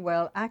pretty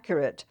well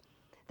accurate.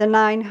 The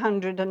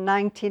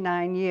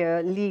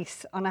 999-year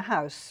lease on a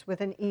house with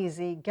an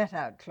easy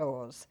get-out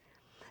clause.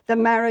 The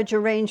marriage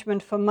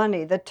arrangement for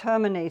money that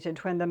terminated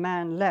when the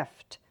man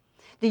left.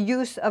 The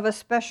use of a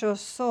special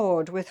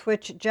sword with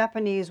which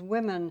Japanese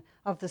women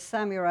of the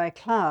samurai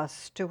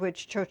class, to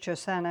which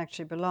Cho-Cho-san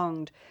actually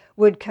belonged,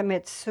 would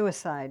commit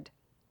suicide.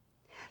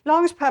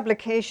 Long's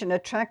publication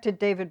attracted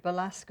David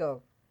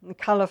Belasco, a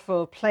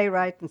colorful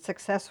playwright and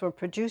successful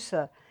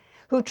producer,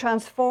 who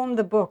transformed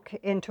the book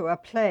into a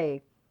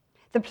play.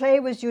 The play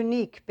was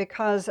unique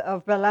because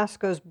of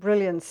Belasco's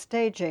brilliant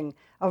staging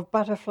of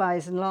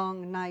Butterfly's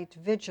long night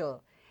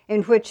vigil,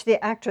 in which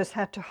the actress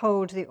had to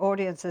hold the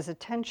audience's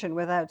attention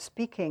without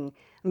speaking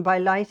and by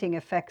lighting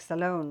effects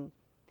alone.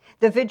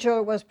 The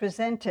vigil was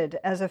presented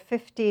as a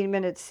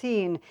 15-minute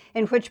scene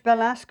in which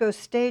Belasco's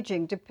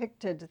staging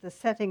depicted the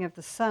setting of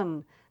the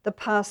sun, the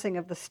passing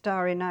of the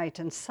starry night,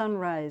 and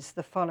sunrise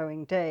the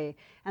following day,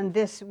 and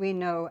this we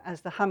know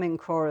as the humming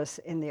chorus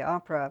in the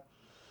opera.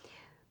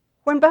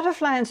 When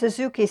Butterfly and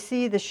Suzuki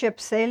see the ship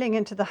sailing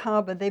into the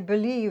harbor, they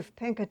believe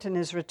Pinkerton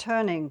is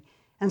returning,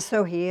 and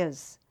so he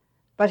is.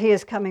 But he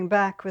is coming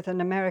back with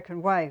an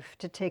American wife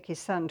to take his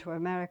son to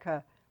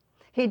America.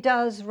 He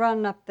does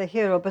run up the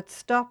hill, but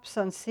stops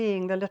on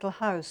seeing the little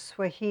house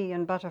where he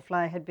and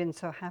Butterfly had been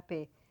so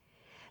happy.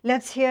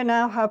 Let's hear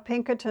now how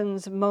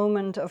Pinkerton's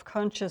moment of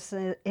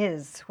consciousness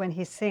is when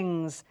he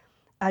sings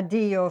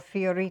Addio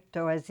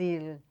fiorito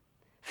asile.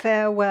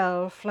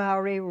 Farewell,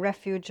 flowery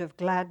refuge of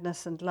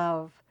gladness and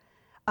love.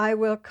 I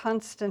will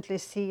constantly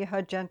see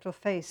her gentle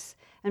face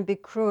and be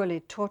cruelly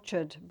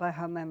tortured by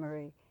her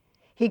memory.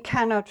 He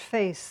cannot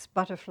face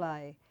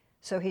Butterfly,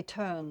 so he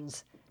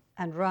turns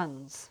and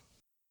runs.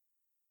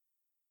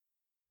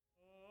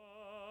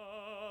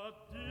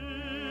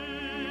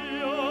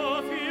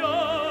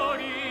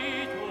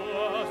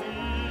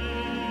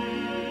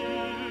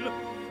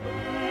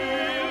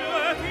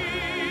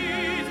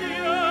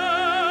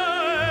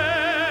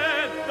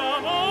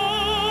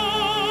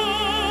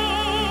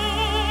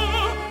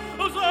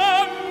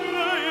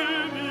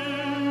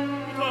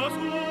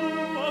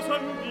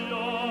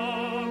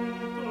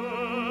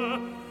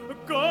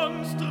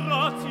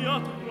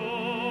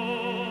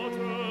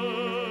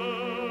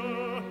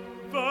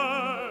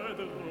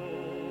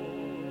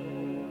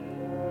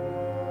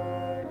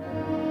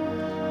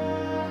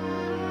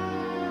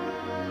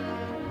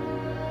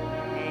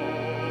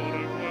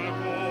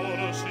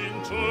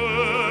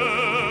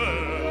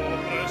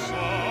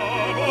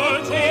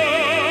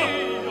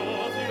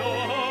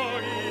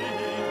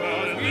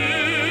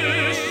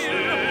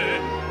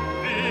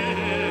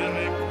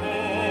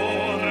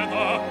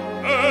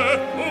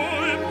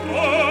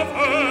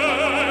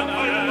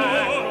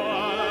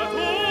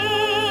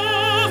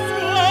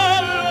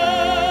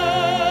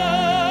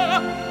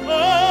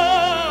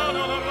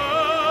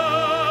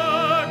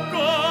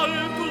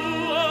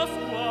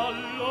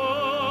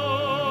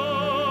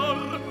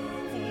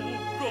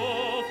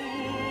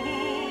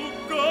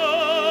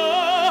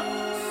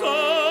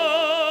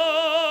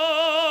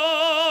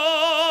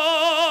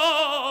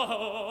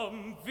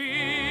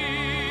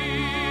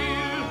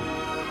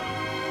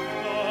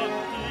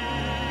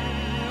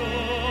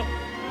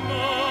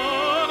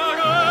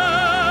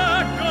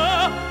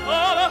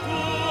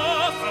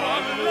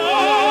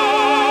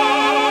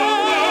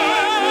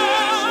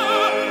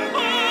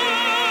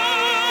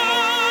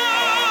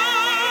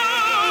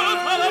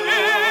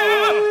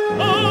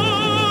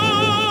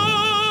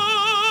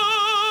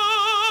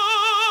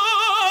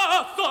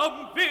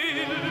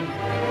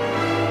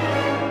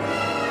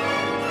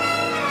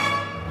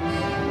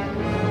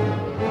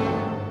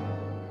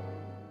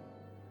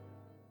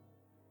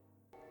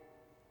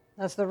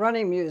 That's the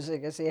running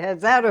music as he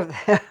heads out of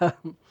there.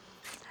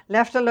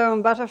 Left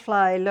alone,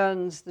 Butterfly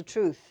learns the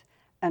truth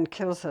and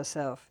kills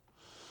herself.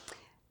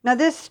 Now,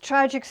 this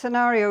tragic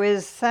scenario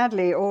is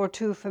sadly all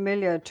too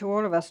familiar to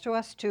all of us, to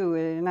us too,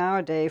 in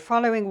our day.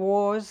 Following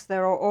wars,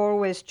 there are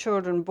always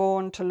children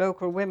born to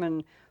local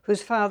women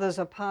whose fathers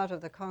are part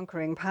of the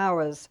conquering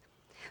powers.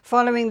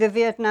 Following the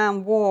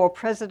Vietnam War,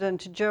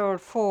 President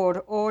Gerald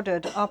Ford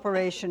ordered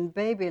Operation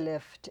Baby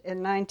Lift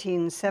in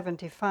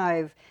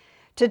 1975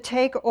 to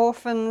take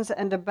orphans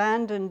and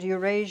abandoned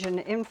Eurasian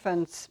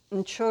infants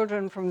and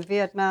children from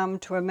Vietnam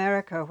to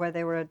America, where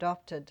they were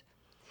adopted.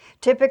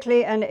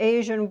 Typically, an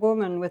Asian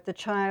woman with the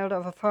child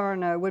of a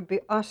foreigner would be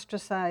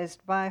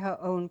ostracized by her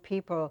own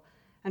people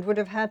and would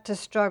have had to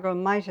struggle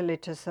mightily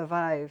to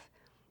survive.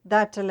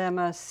 That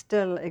dilemma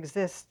still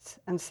exists,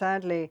 and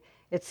sadly,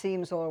 it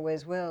seems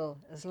always will,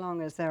 as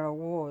long as there are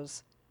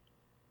wars.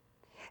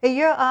 A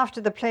year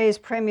after the play's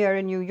premiere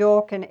in New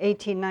York in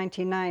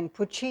 1899,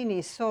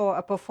 Puccini saw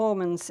a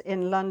performance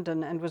in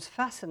London and was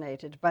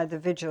fascinated by the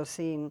vigil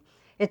scene.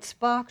 It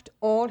sparked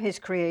all his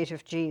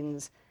creative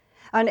genes.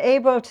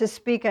 Unable to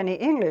speak any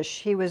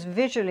English, he was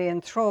visually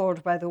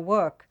enthralled by the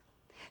work.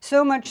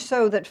 So much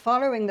so that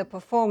following the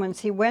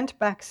performance, he went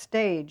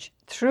backstage,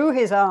 threw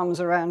his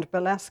arms around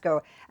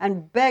Belasco,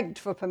 and begged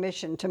for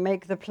permission to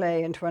make the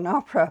play into an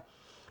opera.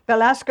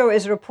 Belasco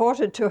is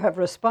reported to have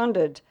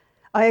responded,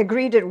 "I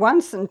agreed at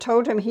once and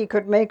told him he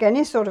could make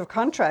any sort of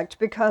contract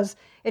because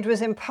it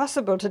was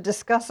impossible to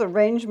discuss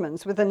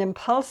arrangements with an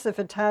impulsive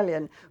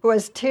Italian who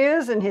has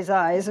tears in his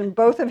eyes and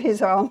both of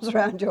his arms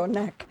around your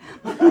neck."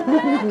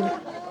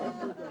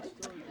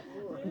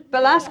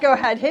 Belasco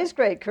had his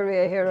great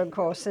career here, of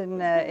course, in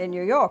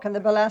New York, and the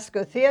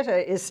Belasco Theatre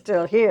is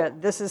still here.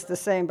 This is the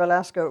same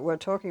Belasco we're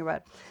talking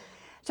about.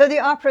 So the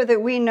opera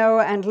that we know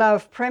and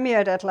love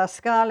premiered at La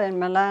Scala in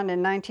Milan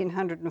in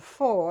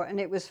 1904, and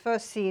it was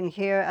first seen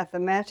here at the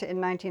Met in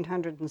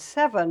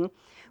 1907,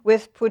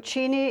 with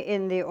Puccini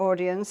in the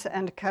audience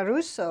and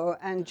Caruso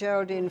and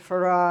Geraldine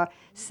Farrar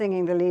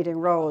singing the leading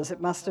roles. It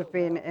must have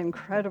been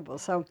incredible.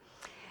 So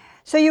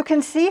you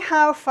can see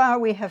how far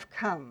we have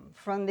come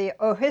from the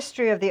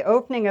history of the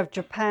opening of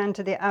Japan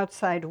to the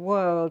outside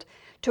world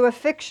to a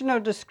fictional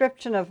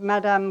description of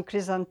Madame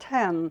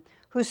Chrysanthème,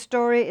 whose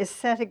story is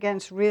set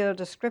against real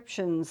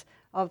descriptions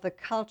of the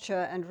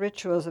culture and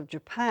rituals of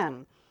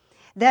Japan.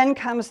 Then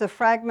comes the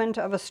fragment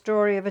of a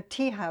story of a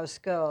tea-house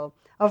girl,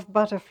 of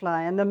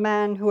Butterfly and the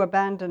man who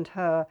abandoned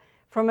her,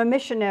 from a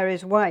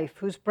missionary's wife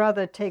whose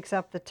brother takes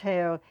up the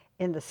tale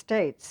in the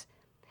States.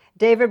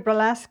 David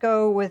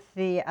Belasco, with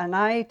an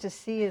eye to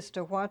see as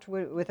to what,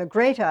 with a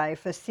great eye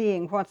for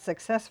seeing what's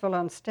successful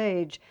on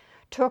stage,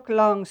 took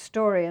Long's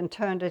story and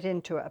turned it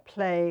into a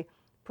play.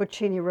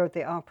 Puccini wrote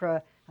the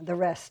opera, and the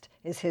rest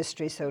is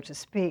history, so to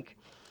speak.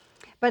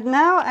 But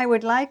now I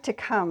would like to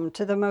come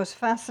to the most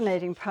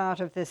fascinating part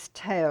of this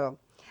tale,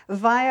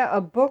 via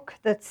a book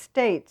that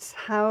states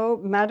how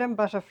Madame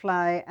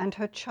Butterfly and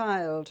her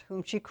child,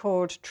 whom she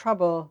called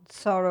Trouble,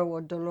 Sorrow,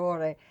 or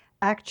Dolore,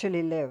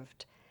 actually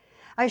lived.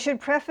 I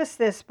should preface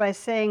this by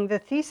saying the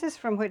thesis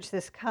from which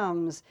this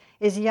comes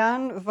is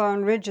Jan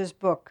van Ridge's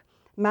book,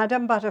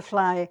 Madame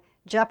Butterfly,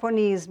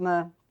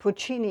 Japonisme,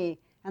 Puccini,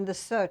 and the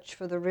Search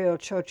for the Real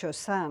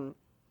Cho-Cho-San.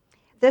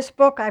 This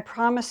book, I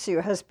promise you,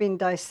 has been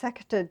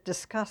dissected,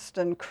 discussed,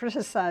 and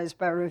criticized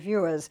by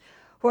reviewers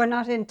who are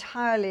not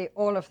entirely,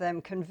 all of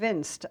them,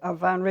 convinced of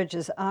Van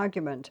Ridge's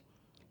argument.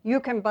 You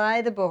can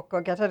buy the book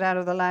or get it out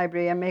of the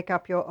library and make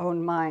up your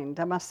own mind.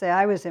 I must say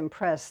I was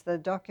impressed. The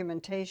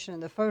documentation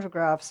and the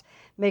photographs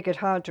make it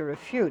hard to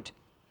refute.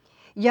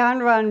 Jan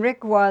van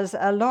Rijk was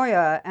a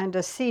lawyer and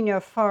a senior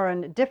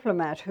foreign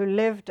diplomat who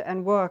lived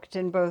and worked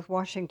in both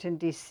Washington,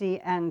 D.C.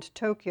 and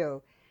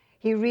Tokyo.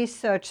 He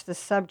researched the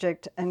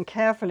subject and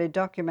carefully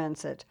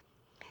documents it.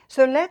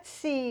 So let's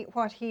see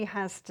what he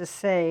has to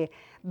say,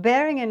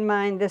 bearing in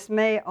mind this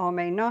may or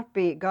may not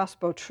be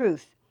gospel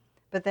truth,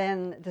 but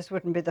then this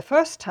wouldn't be the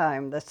first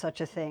time that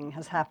such a thing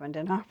has happened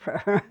in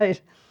opera,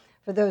 right?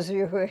 For those of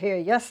you who were here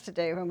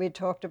yesterday when we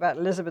talked about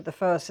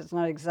Elizabeth I, it's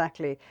not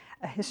exactly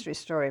a history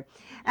story.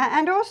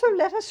 And also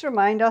let us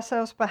remind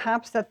ourselves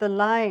perhaps that the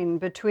line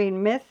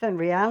between myth and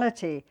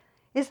reality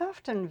is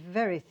often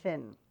very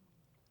thin.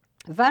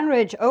 Van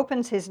Ridge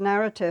opens his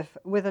narrative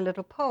with a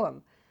little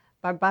poem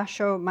by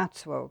Basho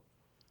Matsuo.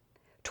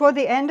 Toward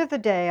the end of the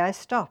day, I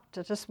stopped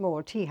at a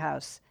small tea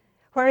house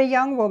where a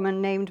young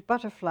woman named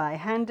Butterfly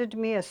handed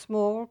me a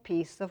small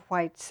piece of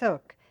white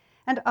silk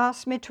and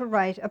asked me to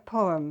write a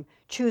poem,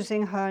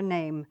 choosing her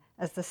name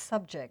as the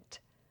subject.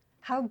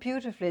 How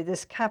beautifully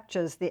this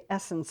captures the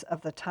essence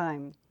of the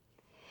time.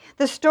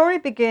 The story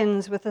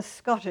begins with a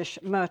Scottish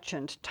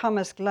merchant,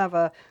 Thomas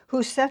Glover,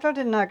 who settled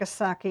in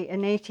Nagasaki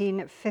in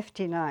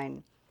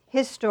 1859.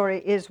 His story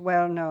is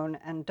well known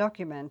and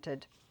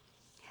documented.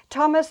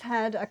 Thomas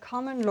had a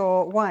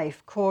common-law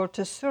wife called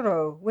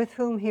Tsuru, with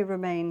whom he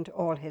remained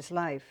all his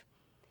life.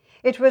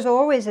 It was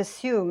always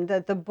assumed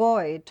that the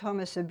boy,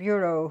 Thomas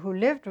Aburo, who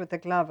lived with the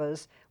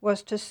Glovers,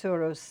 was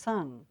Tsuru's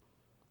son.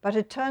 But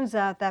it turns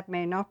out that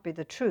may not be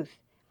the truth.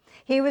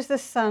 He was the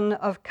son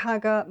of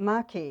Kaga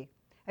Maki,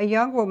 a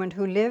young woman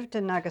who lived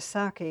in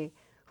Nagasaki,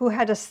 who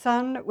had a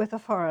son with a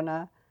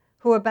foreigner,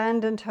 who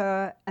abandoned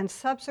her, and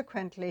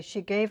subsequently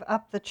she gave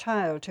up the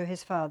child to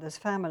his father's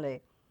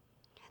family.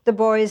 The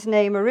boy's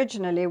name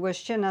originally was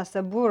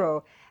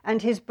Shinasaburo,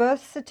 and his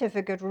birth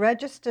certificate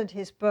registered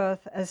his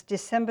birth as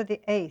December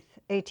the 8th,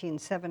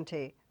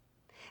 1870.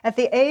 At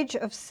the age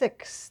of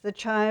 6, the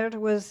child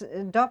was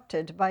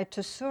adopted by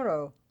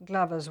Tsuru,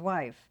 Glover's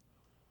wife.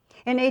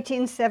 In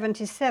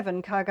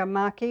 1877,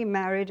 Kagamaki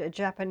married a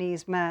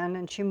Japanese man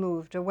and she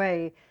moved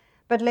away.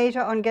 But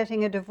later, on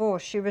getting a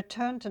divorce, she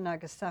returned to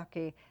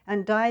Nagasaki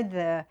and died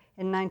there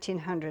in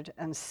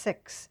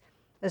 1906.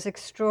 There's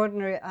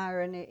extraordinary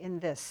irony in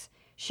this.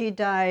 She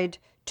died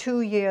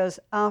 2 years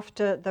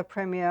after the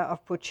premiere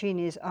of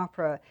Puccini's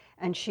opera,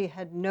 and she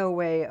had no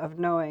way of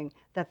knowing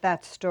that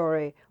that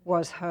story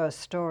was her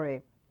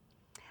story.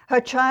 Her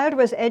child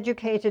was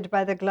educated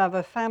by the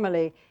Glover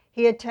family.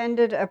 He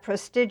attended a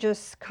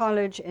prestigious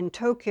college in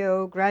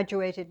Tokyo,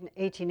 graduated in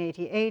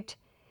 1888.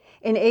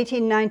 In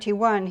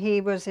 1891,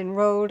 he was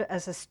enrolled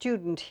as a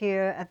student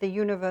here at the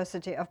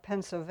University of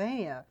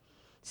Pennsylvania,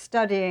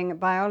 studying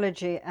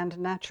biology and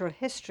natural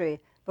history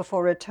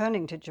before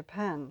returning to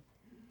Japan.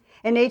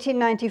 In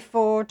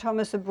 1894,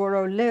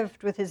 Tomosaburo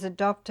lived with his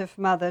adoptive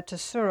mother,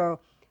 Tsuru,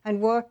 and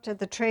worked at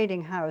the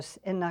trading house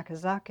in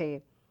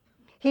Nagasaki.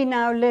 He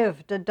now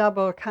lived a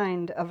double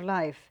kind of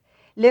life,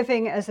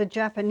 living as a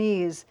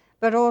Japanese,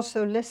 but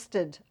also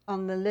listed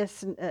on the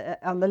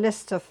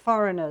list of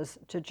foreigners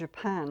to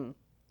Japan.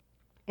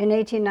 In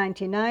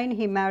 1899,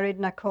 he married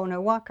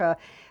Nakona Waka,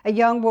 a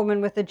young woman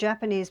with a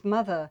Japanese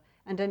mother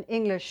and an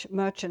English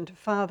merchant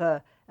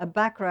father, a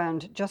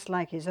background just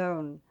like his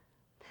own.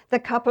 The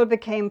couple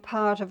became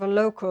part of a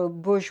local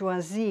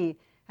bourgeoisie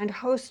and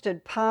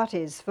hosted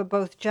parties for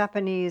both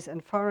Japanese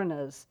and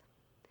foreigners.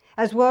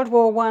 As World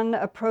War I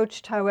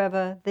approached,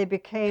 however, they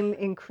became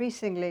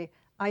increasingly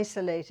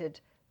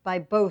isolated by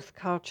both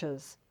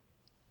cultures.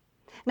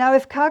 Now,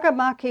 if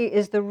Kagamaki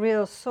is the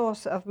real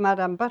source of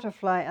Madame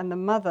Butterfly and the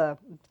mother,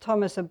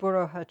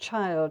 Tomosaburo, her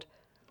child,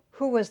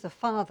 who was the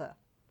father?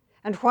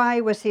 And why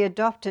was he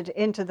adopted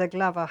into the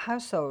Glover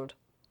household?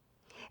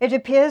 It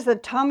appears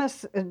that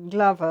Thomas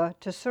Glover,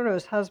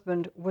 Tsuru's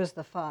husband, was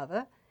the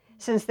father,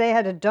 since they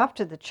had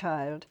adopted the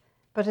child,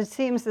 but it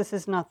seems this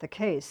is not the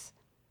case.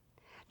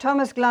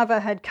 Thomas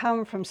Glover had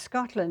come from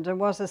Scotland and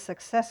was a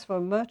successful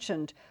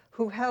merchant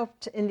who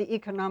helped in the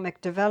economic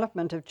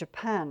development of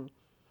Japan.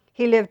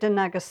 He lived in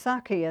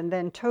Nagasaki and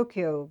then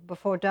Tokyo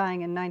before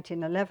dying in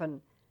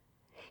 1911.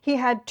 He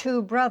had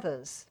 2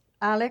 brothers,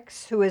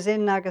 Alex, who was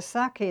in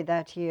Nagasaki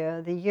that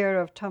year, the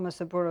year of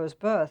Tomosaburo's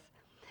birth,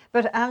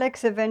 but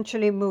Alex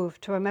eventually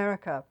moved to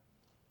America.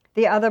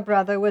 The other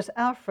brother was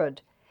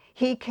Alfred.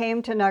 He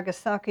came to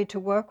Nagasaki to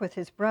work with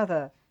his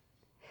brother.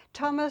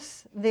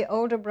 Thomas, the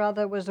older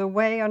brother, was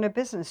away on a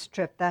business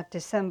trip that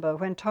December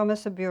when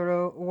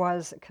Tomosaburo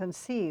was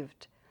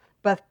conceived.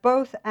 But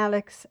both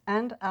Alex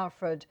and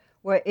Alfred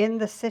were in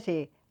the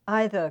city.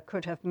 Either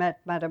could have met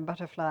Madame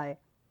Butterfly.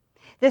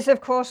 This, of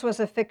course, was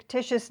a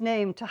fictitious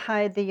name to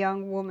hide the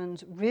young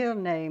woman's real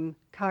name,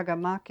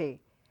 Kagamaki.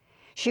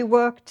 She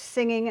worked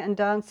singing and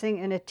dancing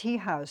in a tea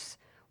house,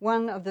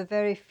 one of the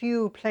very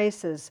few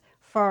places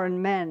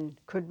foreign men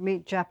could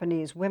meet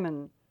Japanese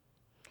women.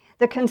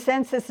 The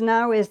consensus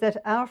now is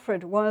that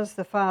Alfred was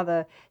the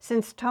father,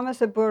 since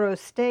Tomosaburo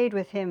stayed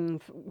with him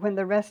when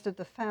the rest of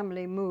the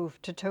family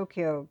moved to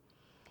Tokyo.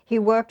 He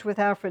worked with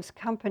Alfred's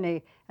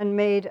company and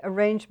made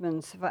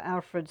arrangements for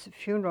Alfred's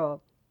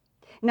funeral.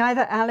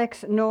 Neither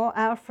Alex nor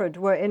Alfred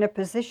were in a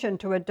position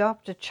to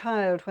adopt a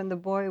child when the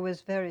boy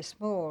was very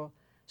small,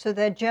 so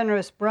their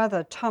generous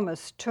brother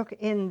Thomas took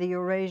in the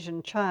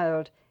Eurasian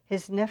child,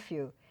 his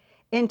nephew,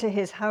 into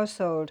his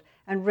household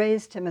and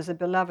raised him as a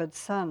beloved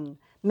son,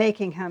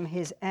 making him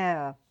his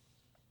heir.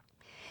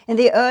 In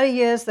the early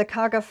years, the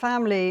Kaga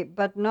family,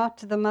 but not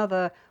the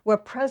mother, were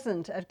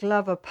present at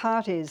Glover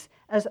parties,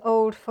 as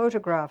old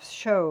photographs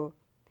show.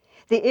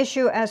 The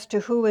issue as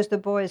to who is the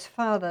boy's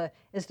father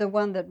is the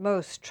one that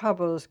most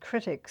troubles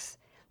critics.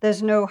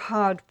 There's no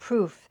hard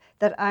proof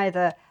that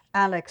either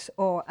Alex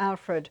or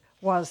Alfred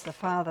was the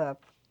father.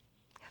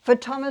 For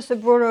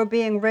Tomosaburo,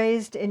 being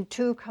raised in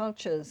 2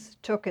 cultures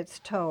took its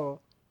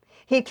toll.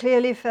 He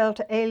clearly felt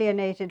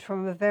alienated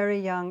from a very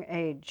young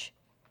age.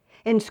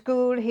 In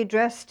school, he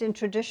dressed in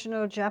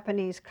traditional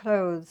Japanese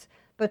clothes,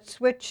 but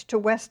switched to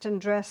Western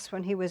dress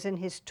when he was in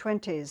his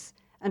 20s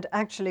and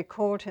actually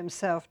called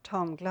himself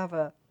Tom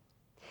Glover.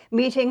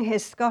 Meeting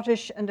his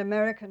Scottish and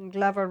American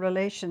Glover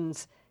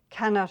relations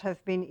cannot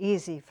have been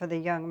easy for the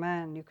young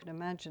man, you can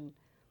imagine.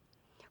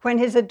 When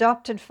his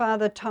adopted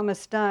father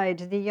Thomas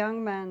died, the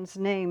young man's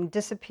name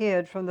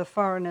disappeared from the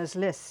foreigners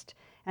list,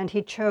 and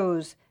he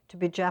chose to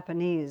be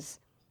Japanese.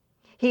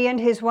 He and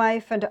his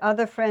wife and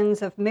other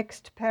friends of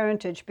mixed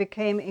parentage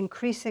became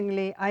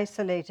increasingly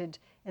isolated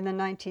in the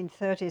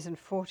 1930s and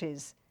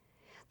 40s.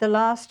 The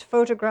last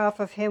photograph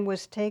of him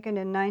was taken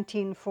in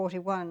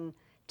 1941,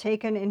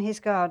 taken in his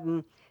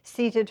garden,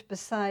 seated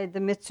beside the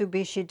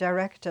Mitsubishi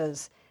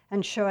directors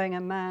and showing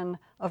a man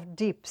of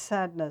deep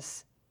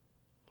sadness.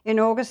 In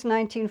August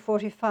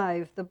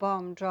 1945, the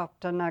bomb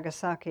dropped on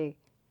Nagasaki.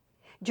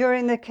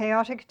 During the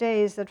chaotic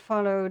days that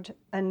followed,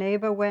 a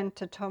neighbor went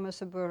to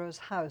Tomosaburo's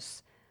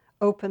house,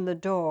 opened the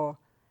door,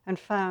 and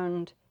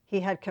found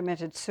he had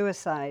committed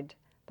suicide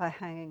by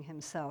hanging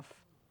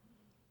himself.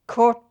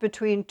 Caught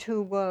between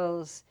 2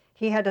 worlds,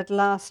 he had at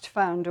last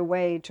found a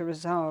way to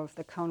resolve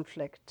the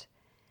conflict.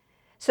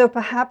 So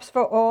perhaps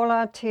for all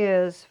our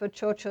tears for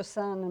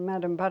Cho-Cho-san and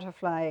Madame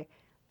Butterfly,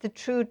 the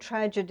true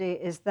tragedy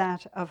is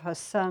that of her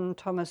son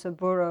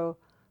Tomosaburo,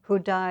 who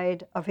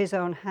died of his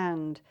own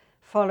hand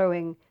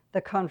following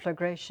the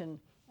conflagration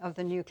of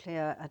the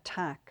nuclear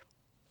attack.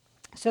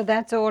 So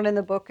that's all in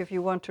the book if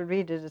you want to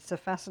read it. It's a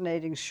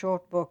fascinating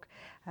short book.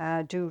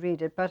 Do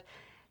read it. But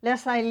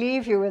lest I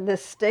leave you in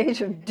this state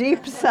of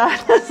deep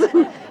sadness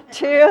and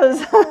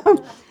tears,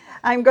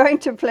 I'm going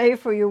to play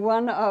for you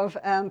one of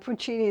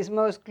Puccini's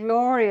most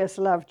glorious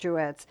love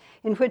duets,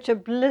 in which a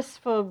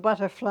blissful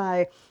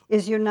butterfly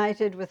is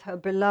united with her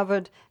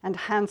beloved and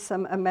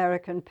handsome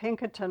American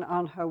Pinkerton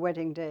on her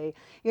wedding day.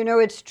 You know,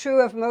 it's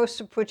true of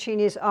most of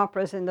Puccini's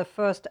operas. In the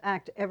first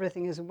act,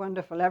 everything is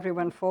wonderful.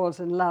 Everyone falls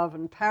in love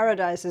and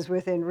paradise is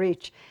within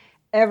reach.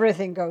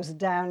 Everything goes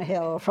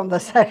downhill from the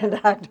second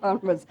act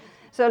onwards.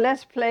 So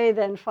let's play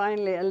then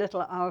finally a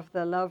little of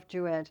the love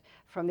duet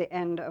from the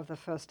end of the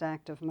first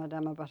act of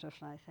Madama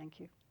Butterfly. Thank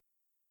you.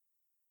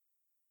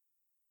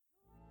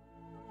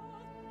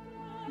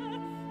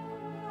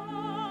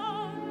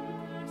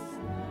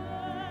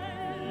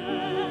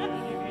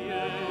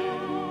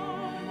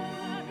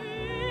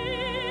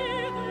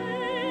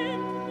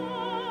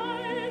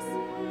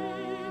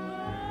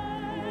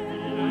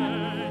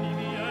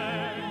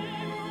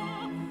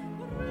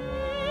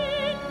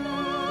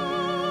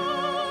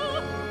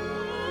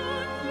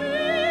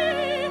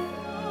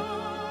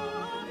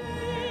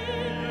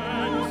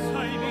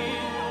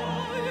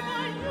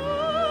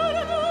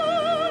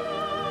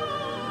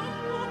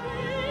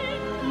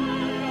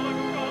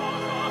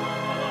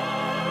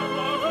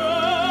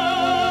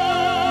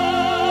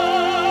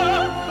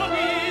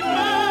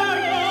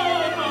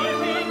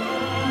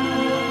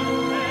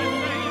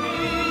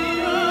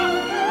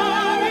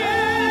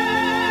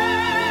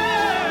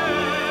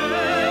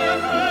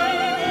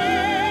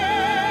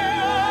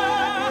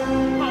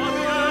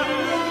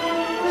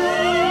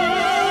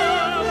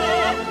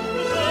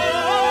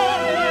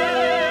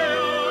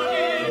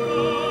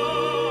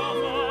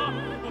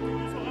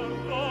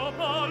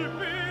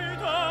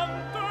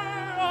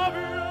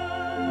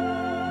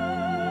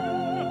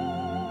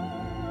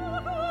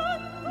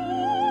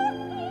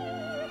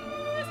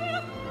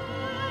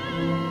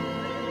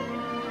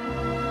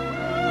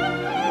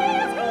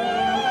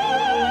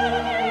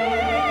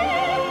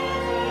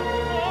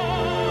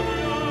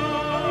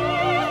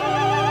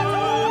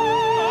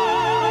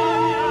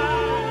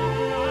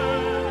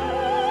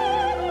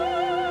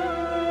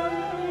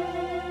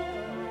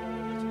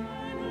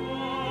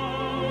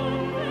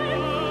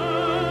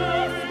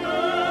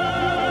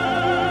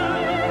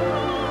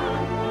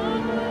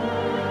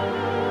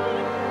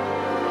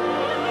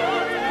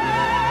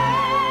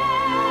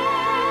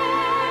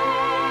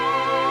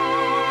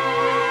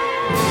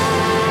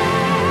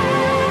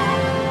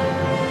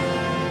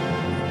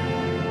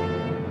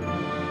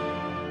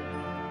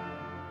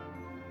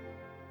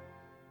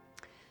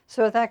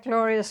 So with that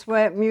glorious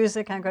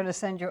music, I'm going to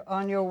send you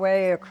on your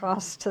way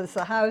across to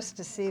the house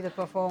to see the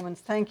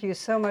performance. Thank you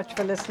so much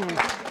for listening.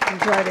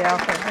 Enjoy the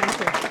opera. Thank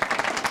you.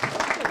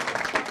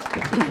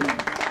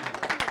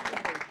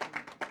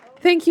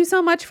 Thank you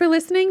so much for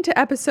listening to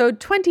episode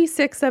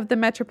 26 of the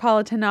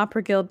Metropolitan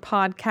Opera Guild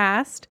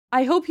podcast.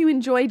 I hope you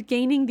enjoyed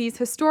gaining these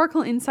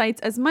historical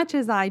insights as much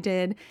as I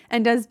did.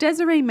 And as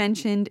Desiree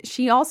mentioned,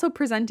 she also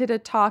presented a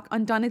talk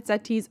on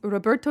Donizetti's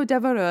Roberto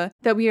Devereux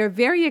that we are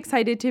very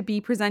excited to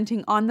be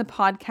presenting on the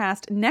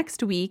podcast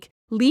next week,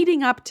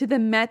 leading up to the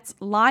Met's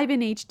Live in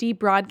HD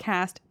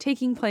broadcast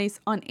taking place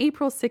on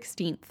April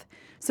 16th.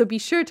 So be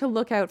sure to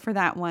look out for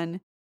that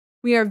one.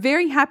 We are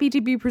very happy to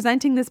be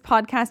presenting this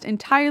podcast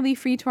entirely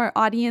free to our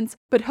audience,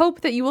 but hope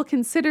that you will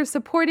consider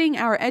supporting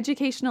our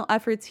educational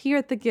efforts here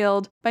at the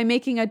Guild by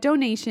making a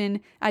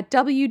donation at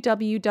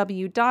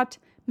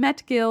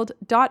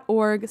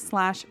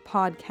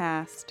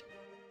www.metguild.org/podcast.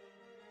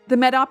 The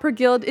Met Opera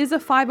Guild is a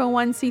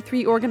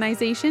 501c3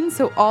 organization,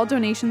 so all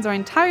donations are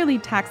entirely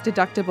tax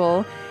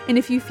deductible. And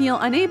if you feel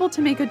unable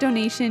to make a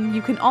donation,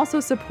 you can also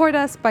support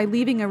us by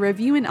leaving a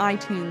review in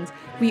iTunes.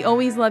 We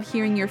always love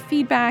hearing your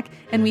feedback,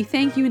 and we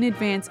thank you in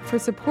advance for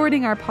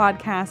supporting our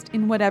podcast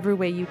in whatever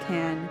way you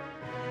can.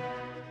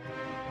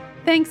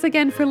 Thanks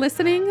again for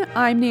listening.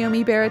 I'm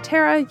Naomi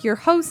Baratera, your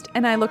host,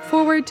 and I look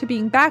forward to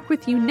being back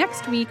with you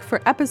next week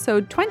for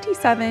episode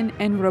 27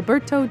 and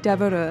Roberto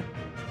Devereux.